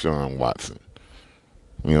for Deshaun Watson?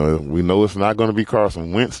 We know it's not going to be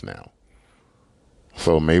Carson Wentz now.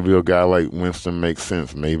 So maybe a guy like Winston makes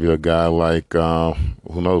sense. Maybe a guy like,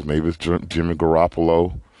 who knows, maybe it's Jimmy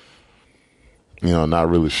Garoppolo. Not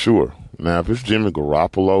really sure. Now, if it's Jimmy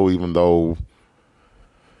Garoppolo, even though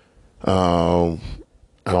I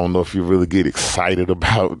don't know if you really get excited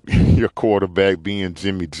about your quarterback being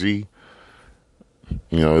Jimmy G,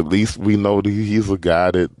 at least we know that he's a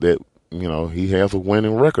guy that he has a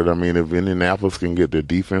winning record. I mean, if Indianapolis can get their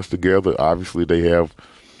defense together, obviously they have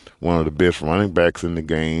one of the best running backs in the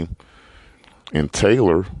game, and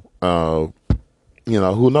Taylor, who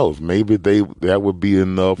knows? Maybe that would be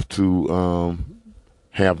enough to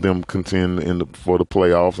have them contend for the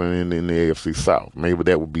playoffs and in the AFC South. Maybe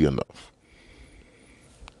that would be enough.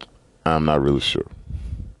 I'm not really sure.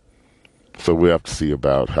 So we have to see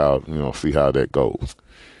about how that goes.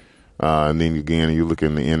 And then again, you look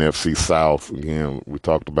in the NFC South. Again, we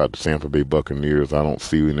talked about the Tampa Bay Buccaneers. I don't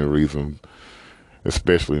see any reason,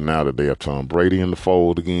 especially now that they have Tom Brady in the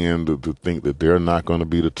fold again, to think that they're not going to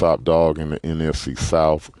be the top dog in the NFC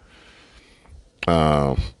South.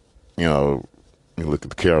 You look at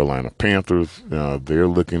the Carolina Panthers. They're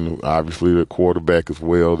looking, obviously, at quarterback as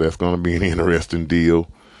well. That's going to be an interesting deal.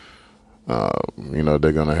 They're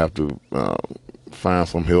going to have to find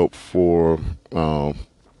some help for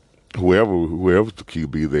whoever's the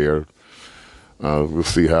QB there. We'll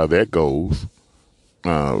see how that goes.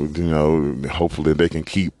 Hopefully they can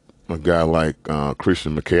keep a guy like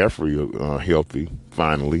Christian McCaffrey healthy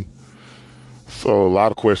finally. So a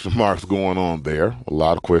lot of question marks going on there. A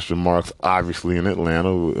lot of question marks, obviously, in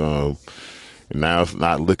Atlanta. And now it's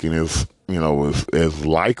not looking as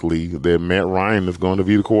likely that Matt Ryan is going to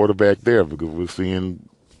be the quarterback there, because we're seeing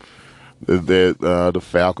that the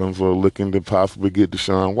Falcons are looking to possibly get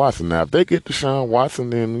Deshaun Watson. Now, if they get Deshaun Watson,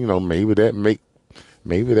 then maybe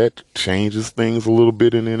that changes things a little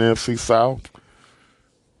bit in the NFC South.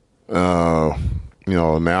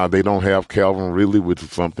 Now they don't have Calvin Ridley, which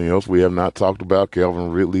is something else we have not talked about.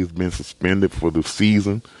 Calvin Ridley has been suspended for the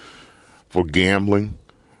season for gambling,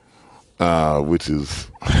 which is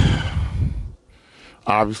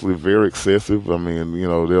obviously very excessive. I mean, there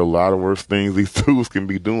are a lot of worse things these dudes can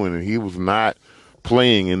be doing, and he was not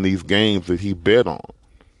playing in these games that he bet on.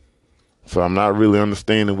 So I'm not really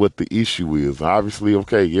understanding what the issue is. Obviously,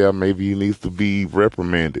 okay, yeah, maybe he needs to be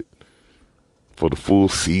reprimanded for the full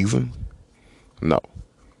season. No.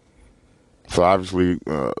 So obviously,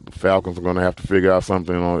 the Falcons are going to have to figure out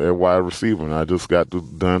something on their wide receiver. And I just got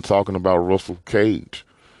done talking about Russell Gage.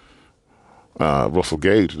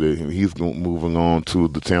 He's moving on to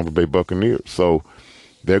the Tampa Bay Buccaneers. So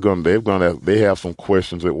they have some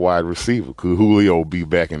questions at wide receiver. Could Julio be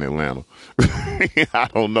back in Atlanta? I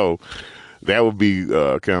don't know. That would be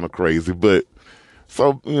kind of crazy. But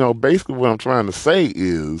so basically what I'm trying to say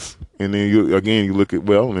is, and then you look at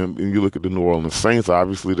the New Orleans Saints.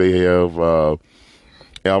 Obviously, they have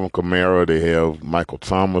Alvin Kamara. They have Michael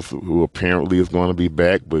Thomas, who apparently is going to be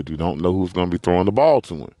back, but you don't know who's going to be throwing the ball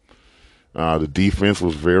to him. The defense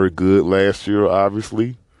was very good last year,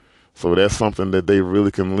 obviously. So that's something that they really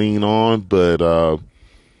can lean on. But,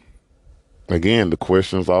 again, the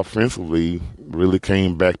questions offensively really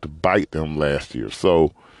came back to bite them last year.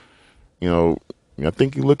 So, I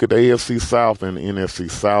think you look at the AFC South and the NFC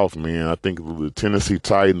South, man, I think the Tennessee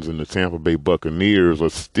Titans and the Tampa Bay Buccaneers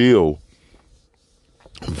are still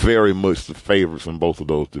very much the favorites in both of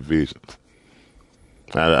those divisions.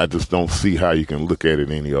 I just don't see how you can look at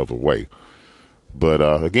it any other way. But,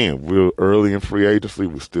 again, we're early in free agency.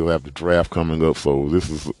 We still have the draft coming up, so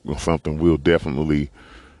this is something we'll definitely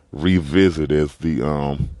revisit as the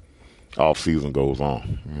off-season goes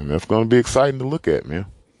on. And that's going to be exciting to look at, man.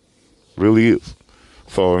 Really is.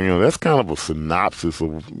 So, that's kind of a synopsis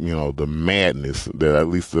of, the madness that, at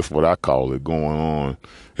least that's what I call it, going on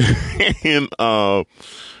in the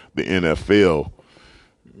NFL.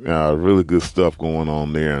 Really good stuff going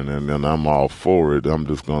on there, and I'm all for it. I'm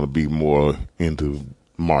just going to be more into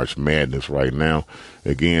March Madness right now.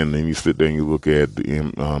 Again, then you sit there and you look at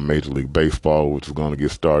the Major League Baseball, which is going to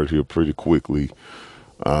get started here pretty quickly.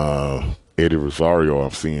 Eddie Rosario,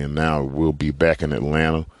 I'm seeing now, will be back in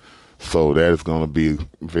Atlanta. So that is going to be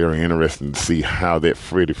very interesting to see how that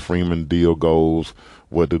Freddie Freeman deal goes.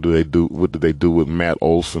 What do they do? What do they do with Matt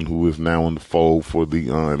Olson, who is now in the fold for the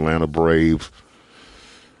Atlanta Braves?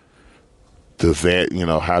 Does that,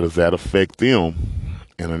 how does that affect them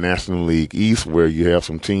in the National League East, where you have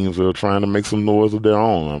some teams that are trying to make some noise of their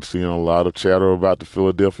own? I'm seeing a lot of chatter about the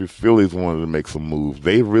Philadelphia Phillies wanting to make some moves.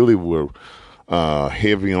 They really were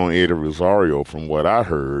heavy on Eddie Rosario, from what I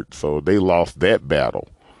heard, so they lost that battle.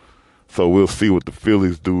 So we'll see what the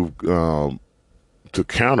Phillies do to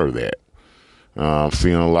counter that. I'm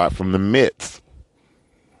seeing a lot from the Mets.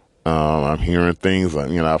 I'm hearing things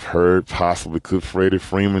like, I've heard possibly could Freddie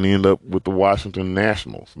Freeman end up with the Washington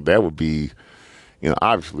Nationals. That would be,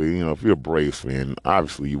 obviously, if you're a Braves fan,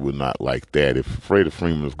 obviously you would not like that. If Freddie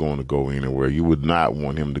Freeman is going to go anywhere, you would not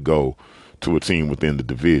want him to go to a team within the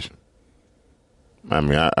division. I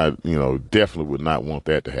mean, I definitely would not want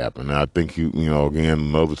that to happen. And I think again,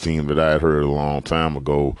 another team that I had heard a long time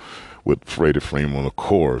ago with Freddie Freeman, of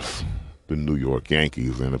course, the New York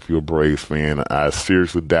Yankees. And if you're a Braves fan, I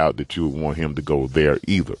seriously doubt that you would want him to go there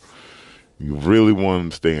either. You really want him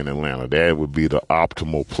to stay in Atlanta. That would be the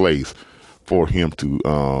optimal place for him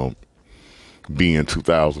to be in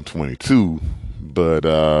 2022. But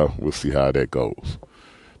we'll see how that goes.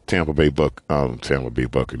 Tampa Bay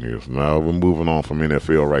Buccaneers. Now we're moving on from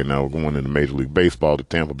NFL right now. We're going into Major League Baseball. The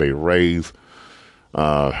Tampa Bay Rays.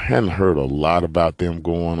 Hadn't heard a lot about them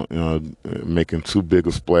making too big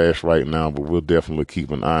a splash right now, but we'll definitely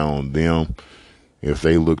keep an eye on them if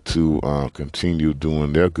they look to continue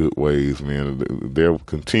doing their good ways, man. They'll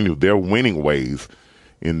continue their winning ways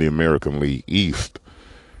in the American League East.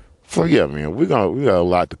 So yeah, man, we got a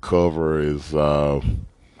lot to cover as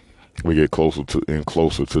we get closer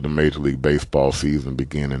to the Major League Baseball season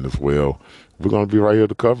beginning as well. We're gonna be right here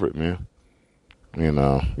to cover it, man. And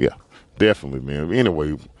yeah, definitely, man.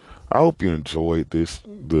 Anyway, I hope you enjoyed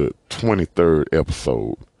the 23rd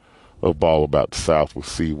episode of Ball About the South with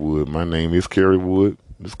C. Wood. My name is Kerry Wood.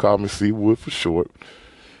 Just call me C. Wood for short.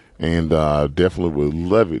 And definitely would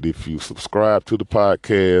love it if you subscribe to the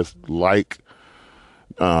podcast,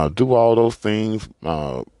 do all those things.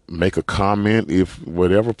 Make a comment if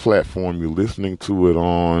whatever platform you're listening to it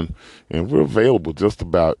on, and we're available just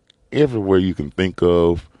about everywhere you can think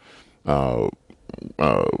of.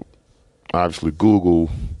 Obviously Google,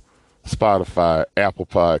 Spotify, Apple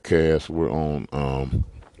Podcasts. We're on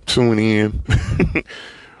TuneIn.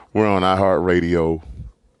 We're on iHeartRadio.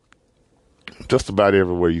 Just about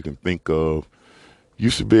everywhere you can think of, you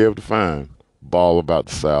should be able to find Ball About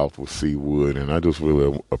the South with C. Wood. And I just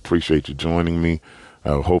really appreciate you joining me.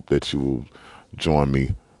 I hope that you will join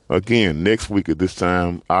me again next week at this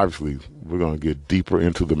time. Obviously, we're going to get deeper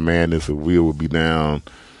into the madness, and we will be down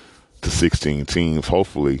to 16 teams.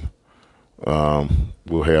 Hopefully,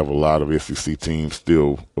 we'll have a lot of SEC teams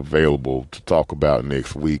still available to talk about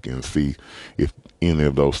next week and see if any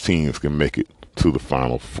of those teams can make it to the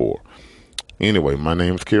Final Four. Anyway, my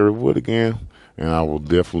name is Kerry Wood again, and I will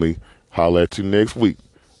definitely holler at you next week.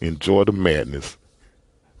 Enjoy the madness.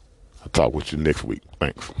 I'll talk with you next week.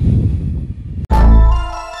 Thanks.